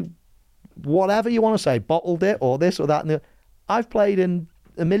say I, whatever you want to say, bottled it or this or that, and I've played in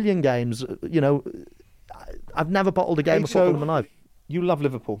a million games. I've never bottled a game of football in my life. You love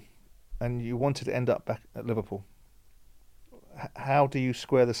Liverpool, and you wanted to end up back at Liverpool. How do you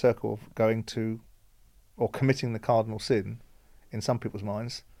square the circle of going to, or committing the cardinal sin, in some people's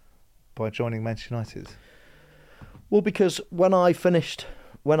minds, by joining Manchester United? Well, because when I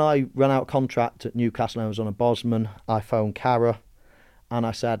ran out of contract at Newcastle and I was on a Bosman, I phoned Cara and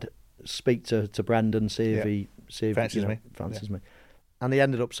I said, "Speak to Brendan, see if he fancies me." And they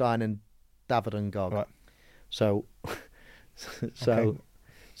ended up signing David and Gog. Right. So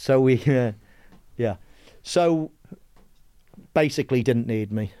Okay. So basically didn't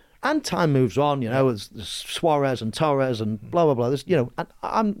need me. And time moves on, there's Suarez and Torres and blah, blah, blah. There's,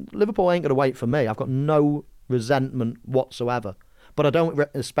 Liverpool ain't going to wait for me. I've got no resentment whatsoever. But I don't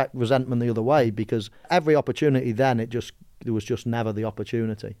expect resentment the other way, because every opportunity then, there was just never the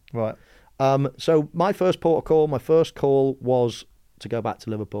opportunity. Right. So my first call was to go back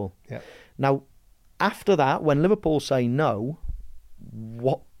to Liverpool. Yeah. Now, after that, when Liverpool say no,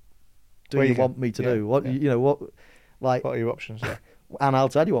 what do you want me to do? What What are your options? Yeah. And I'll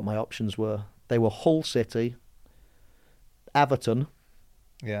tell you what my options were. They were Hull City, Everton,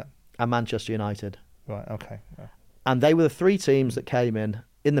 Yeah. and Manchester United. Right. Okay. Yeah. And they were the three teams that came in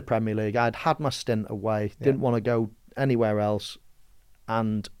the Premier League. I'd had my stint away, didn't want to go anywhere else.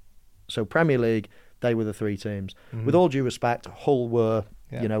 And so Premier League, they were the three teams. Mm-hmm. With all due respect, Hull were,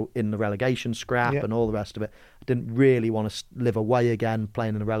 in the relegation scrap and all the rest of it. I didn't really want to live away again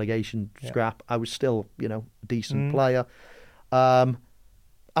playing in the relegation scrap. I was still, a decent player. And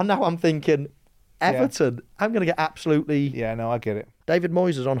now I'm thinking, Everton, I'm going to get absolutely... Yeah, no, I get it. David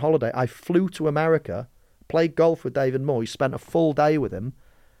Moyes is on holiday. I flew to America, played golf with David Moyes, spent a full day with him.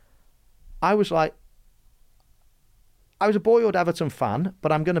 I was like... I was a boyhood Everton fan,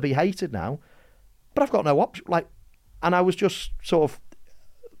 but I'm going to be hated now. But I've got no option. And I was just sort of...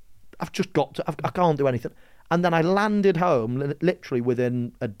 I've just got to... I can't do anything. And then I landed home, literally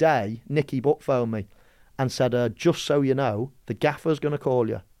within a day. Nicky Butt phoned me and said, "Just so you know, the gaffer's going to call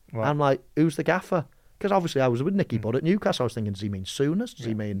you." Right. I'm like, "Who's the gaffer?" Because obviously I was with Nicky Butt at Newcastle. I was thinking, does he mean Souness? Does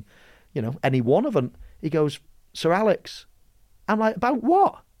he mean, any one of them? He goes, "Sir Alex." I'm like, "About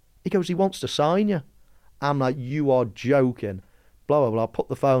what?" He goes, "He wants to sign you." I'm like, "You are joking." Blah, blah, blah. Put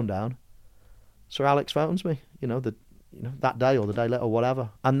the phone down. Sir Alex phones me, that day or the day later or whatever.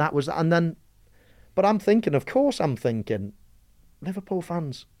 And that was, and then, but I'm thinking, Liverpool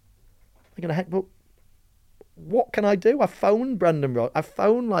fans, they're going to heck, but what can I do? I phoned Brendan Rodgers. I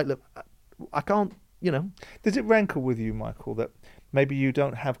phoned, I can't, Does it rankle with you, Michael, that maybe you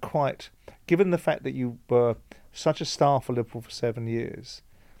don't have quite, given the fact that you were such a star for Liverpool for 7 years,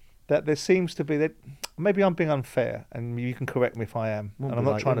 that there seems to be that. Maybe I'm being unfair, and you can correct me if I am. Won't and I'm be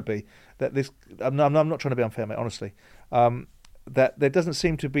not like trying you. to be. That this, I'm not trying to be unfair, mate. Honestly, that there doesn't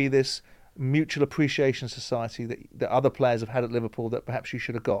seem to be this mutual appreciation society that other players have had at Liverpool that perhaps you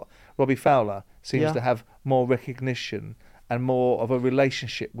should have got. Robbie Fowler seems to have more recognition and more of a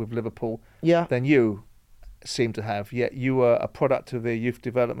relationship with Liverpool than you seem to have. Yet you were a product of their youth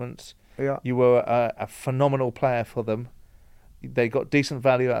development. Yeah. You were a phenomenal player for them. They got decent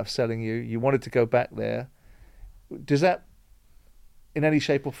value out of selling you. You wanted to go back there. Does that, in any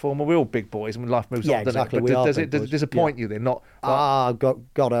shape or form, we're all big boys. I mean, life moves on, doesn't exactly. it? But does it disappoint you then? Not.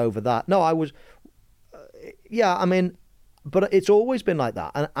 Got over that. No, I was. I mean, but it's always been like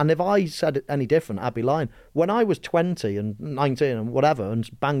that. And if I said it any different, I'd be lying. When I was 20 and 19 and whatever, and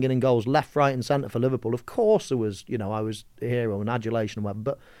banging in goals left, right, and centre for Liverpool, of course there was, I was a hero and adulation and whatever.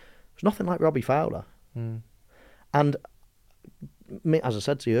 But there's nothing like Robbie Fowler. And me, as I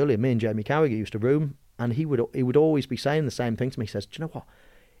said to you earlier, me and Jamie Carragher used to room, and he would always be saying the same thing to me. He says, "Do you know what?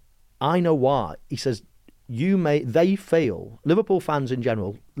 I know why." He says, they feel, Liverpool fans in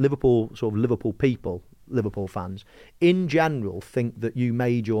general, Liverpool people, Liverpool fans in general think that you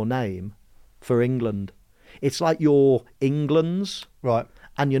made your name for England. It's like you're England's, right,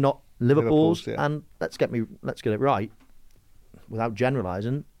 and you're not Liverpool's. Yeah. And let's get it right, without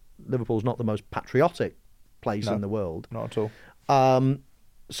generalising, Liverpool's not the most patriotic place in the world. Not at all.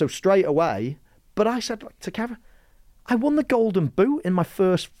 So straight away, but I said to Kevin, I won the Golden Boot in my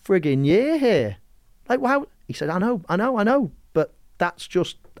first frigging year here. Like, wow. He said, I know, but that's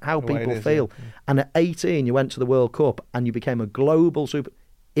just how people feel. Yeah. And at 18, you went to the World Cup and you became a global super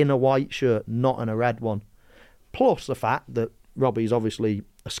in a white shirt, not in a red one. Plus the fact that Robbie's obviously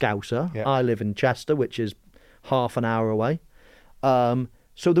a Scouser. Yeah. I live in Chester, which is half an hour away.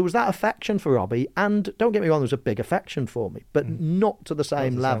 So there was that affection for Robbie, and don't get me wrong, there was a big affection for me, but not to the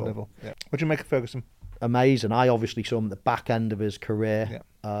same level. Yeah. What do you make of Ferguson? Amazing. I obviously saw him at the back end of his career.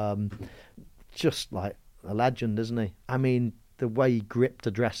 Yeah. Just like a legend, isn't he? I mean, the way he gripped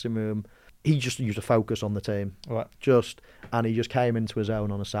the dressing room, he just used to focus on the team. Right. And he just came into his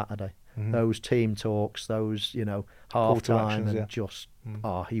own on a Saturday. Mm-hmm. Those team talks, those, half time,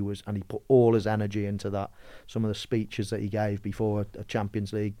 and he put all his energy into that. Some of the speeches that he gave before a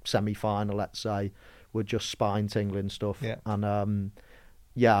Champions League semi-final, let's say, were just spine-tingling stuff. Yeah. And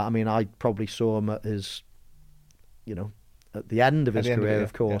I mean, I probably saw him at his, at the end of his career,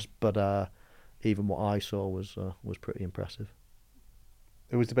 of course. Yeah. But even what I saw was pretty impressive.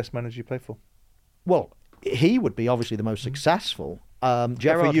 Who was the best manager you played for? Well, he would be obviously the most successful. Gerard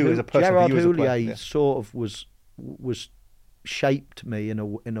Gerard Houllier sort of was shaped me in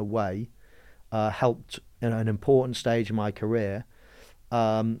a way, helped in an important stage in my career.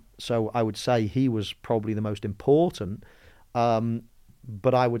 So I would say he was probably the most important.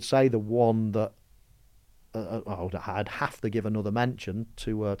 But I would say the one that I'd have to give another mention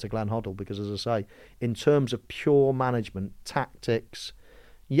to Glenn Hoddle, because, as I say, in terms of pure management, tactics,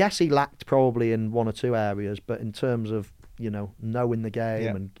 yes, he lacked probably in one or two areas, but in terms of knowing the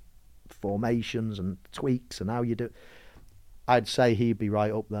game and formations and tweaks and how you do, I'd say he'd be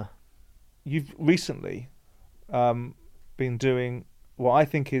right up there. You've recently been doing what I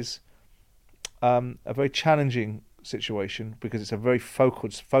think is a very challenging situation, because it's a very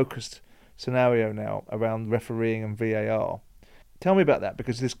focused scenario now around refereeing and VAR. Tell me about that,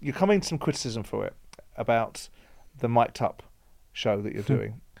 because you're coming to some criticism for it about the mic'd up show that you're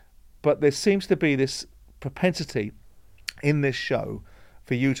doing. But there seems to be this propensity in this show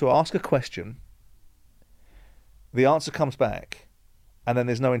for you to ask a question, the answer comes back, and then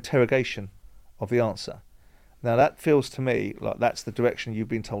there's no interrogation of the answer. Now that feels to me like that's the direction you've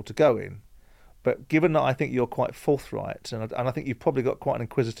been told to go in. But given that I think you're quite forthright, and I think you've probably got quite an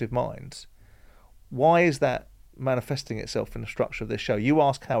inquisitive mind, why is that manifesting itself in the structure of this show? You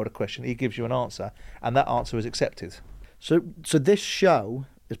ask Howard a question, he gives you an answer, and that answer is accepted. So this show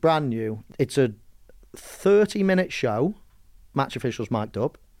is brand new. It's a 30-minute show, match officials mic'd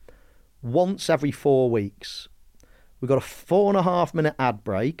up, once every 4 weeks. We've got a 4.5-minute ad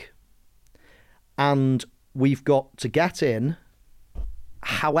break, and we've got to get in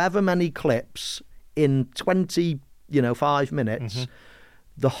however many clips in 25 minutes. Mm-hmm.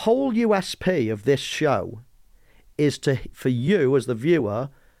 The whole USP of this show is for you as the viewer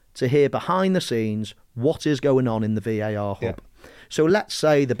to hear behind the scenes what is going on in the VAR hub. Yeah. So let's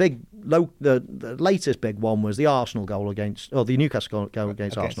say the latest big one was the Arsenal goal the Newcastle goal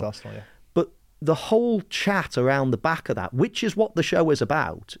against Arsenal. Yeah. But the whole chat around the back of that, which is what the show is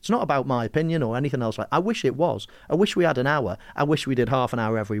about. It's not about my opinion or anything else. I wish it was. I wish we had an hour. I wish we did half an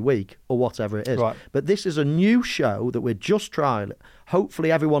hour every week or whatever it is. Right. But this is a new show that we're just trialing.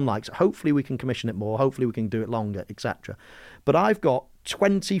 Hopefully everyone likes it. Hopefully we can commission it more. Hopefully we can do it longer, etc. But I've got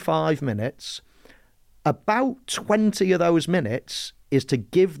 25 minutes. About 20 of those minutes is to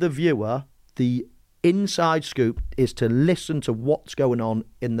give the viewer the inside scoop, is to listen to what's going on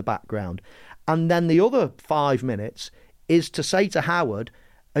in the background. And then the other 5 minutes is to say to Howard,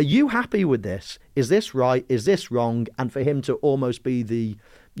 are you happy with this? Is this right? Is this wrong? And for him to almost be the,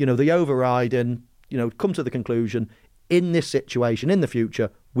 the overriding, come to the conclusion, in this situation, in the future,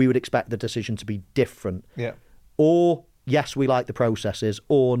 we would expect the decision to be different. Yeah. Or, yes, we like the processes,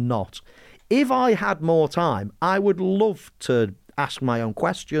 or not. If I had more time, I would love to ask my own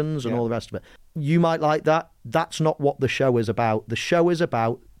questions and all the rest of it. You might like that. That's not what the show is about. The show is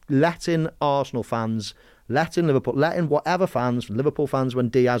about letting Arsenal fans, letting whatever fans, Liverpool fans, when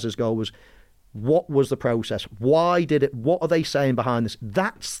Diaz's goal was, what was the process? Why did it? What are they saying behind this?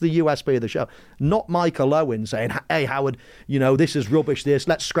 That's the USP of the show. Not Michael Owen saying, hey, Howard, this is rubbish,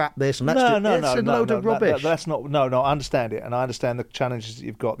 let's scrap this. And let's it's a load of rubbish. That's not, I understand it. And I understand the challenges that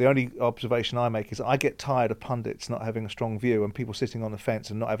you've got. The only observation I make is that I get tired of pundits not having a strong view and people sitting on the fence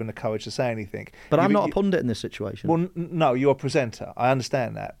and not having the courage to say anything. But I'm not a pundit in this situation. Well, no, you're a presenter. I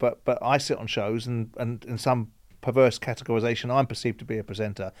understand that. But I sit on shows and in some perverse categorization, I'm perceived to be a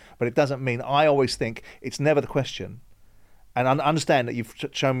presenter, but it doesn't mean. I always think it's never the question, and I understand that you've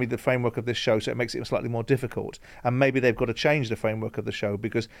shown me the framework of this show, so it makes it slightly more difficult, and maybe they've got to change the framework of the show,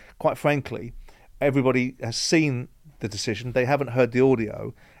 because quite frankly everybody has seen the decision, they haven't heard the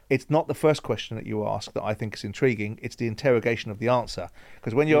audio. It's not the first question that you ask that I think is intriguing, it's the interrogation of the answer,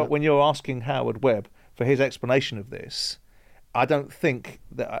 because when you're asking Howard Webb for his explanation of this, I don't think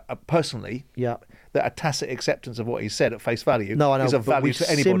that personally that a tacit acceptance of what he said at face value is of value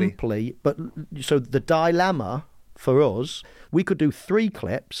to anybody. So the dilemma for us, we could do 3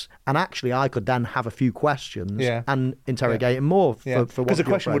 clips, and actually I could then have a few questions and interrogate him more. Because the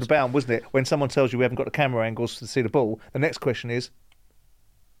question would abound, wasn't it? When someone tells you we haven't got the camera angles to see the ball, the next question is,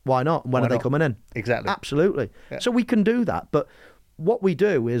 why not? When are they coming in? Exactly. Absolutely. Yeah. So we can do that. But what we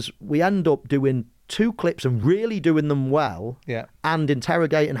do is we end up doing 2 clips and really doing them well, and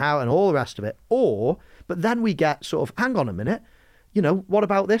interrogating how and all the rest of it. But then we get sort of, hang on a minute, what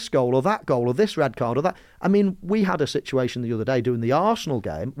about this goal or that goal or this red card or that? I mean, we had a situation the other day doing the Arsenal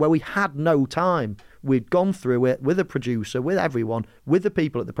game where we had no time. We'd gone through it with a producer, with everyone, with the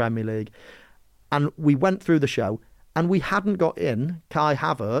people at the Premier League, and we went through the show and we hadn't got in Kai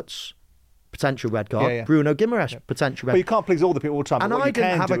Havertz potential red card, Bruno Guimaraes potential red. But you can't please all the people all the time. And I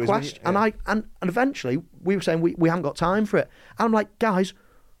didn't have a question. And eventually we were saying we haven't got time for it. And I'm like, guys,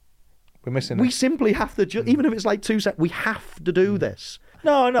 we're missing we it. simply have to, even if it's like 2 seconds, we have to do this.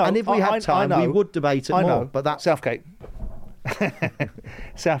 No, I know. And if we had time, we would debate it more. But that's Southgate.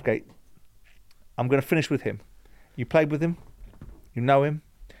 Southgate. I'm going to finish with him. You played with him. You know him.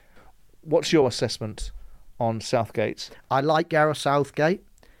 What's your assessment on Southgate? I like Gareth Southgate.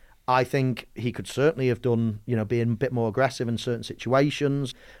 I think he could certainly have done, being a bit more aggressive in certain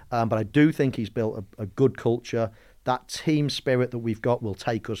situations. But I do think he's built a good culture. That team spirit that we've got will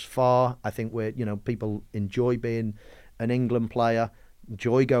take us far. I think people enjoy being an England player,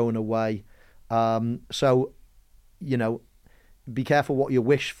 enjoy going away. So, be careful what you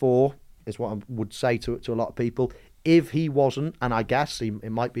wish for, is what I would say to a lot of people. If he wasn't, and I guess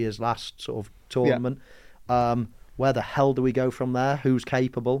it might be his last sort of tournament, where the hell do we go from there? Who's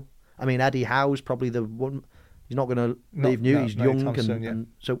capable? I mean, Eddie Howe's probably the one. He's not going to leave new. He's young, and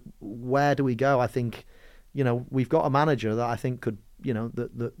so where do we go? I think, we've got a manager that I think could,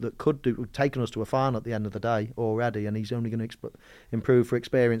 that could do, taken us to a final at the end of the day already, and he's only going to improve for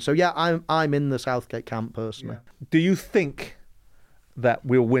experience. So I'm in the Southgate camp personally. Yeah. Do you think that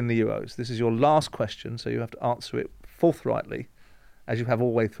we'll win the Euros? This is your last question, so you have to answer it forthrightly, as you have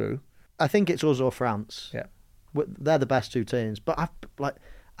all the way through. I think it's us or France. Yeah, they're the best 2 teams. But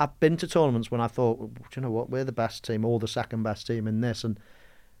I've been to tournaments when I thought, well, do you know what, we're the best team or the second best team in this, and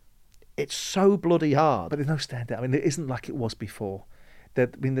it's so bloody hard. But there's no standout. I mean, it isn't like it was before. We're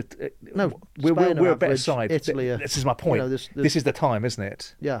a better side. Italy, this is my point. This is the time, isn't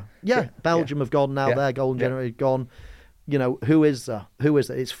it? Yeah. Belgium have gone now. Their golden generation gone. Who is there?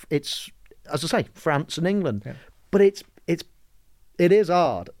 It's as I say, France and England. Yeah. But it is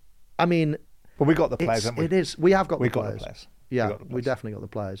hard. I mean, well, we got the players, haven't we? It is. We have got the players. Yeah, we definitely got the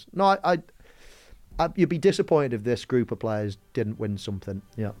players. No, you'd be disappointed if this group of players didn't win something.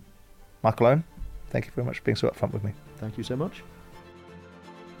 Yeah. Michael Owen, thank you very much for being so upfront with me. Thank you so much.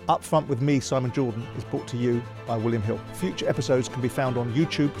 Up Front with me, Simon Jordan, is brought to you by William Hill. Future episodes can be found on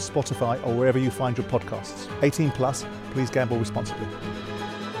YouTube, Spotify, or wherever you find your podcasts. 18 plus, please gamble responsibly.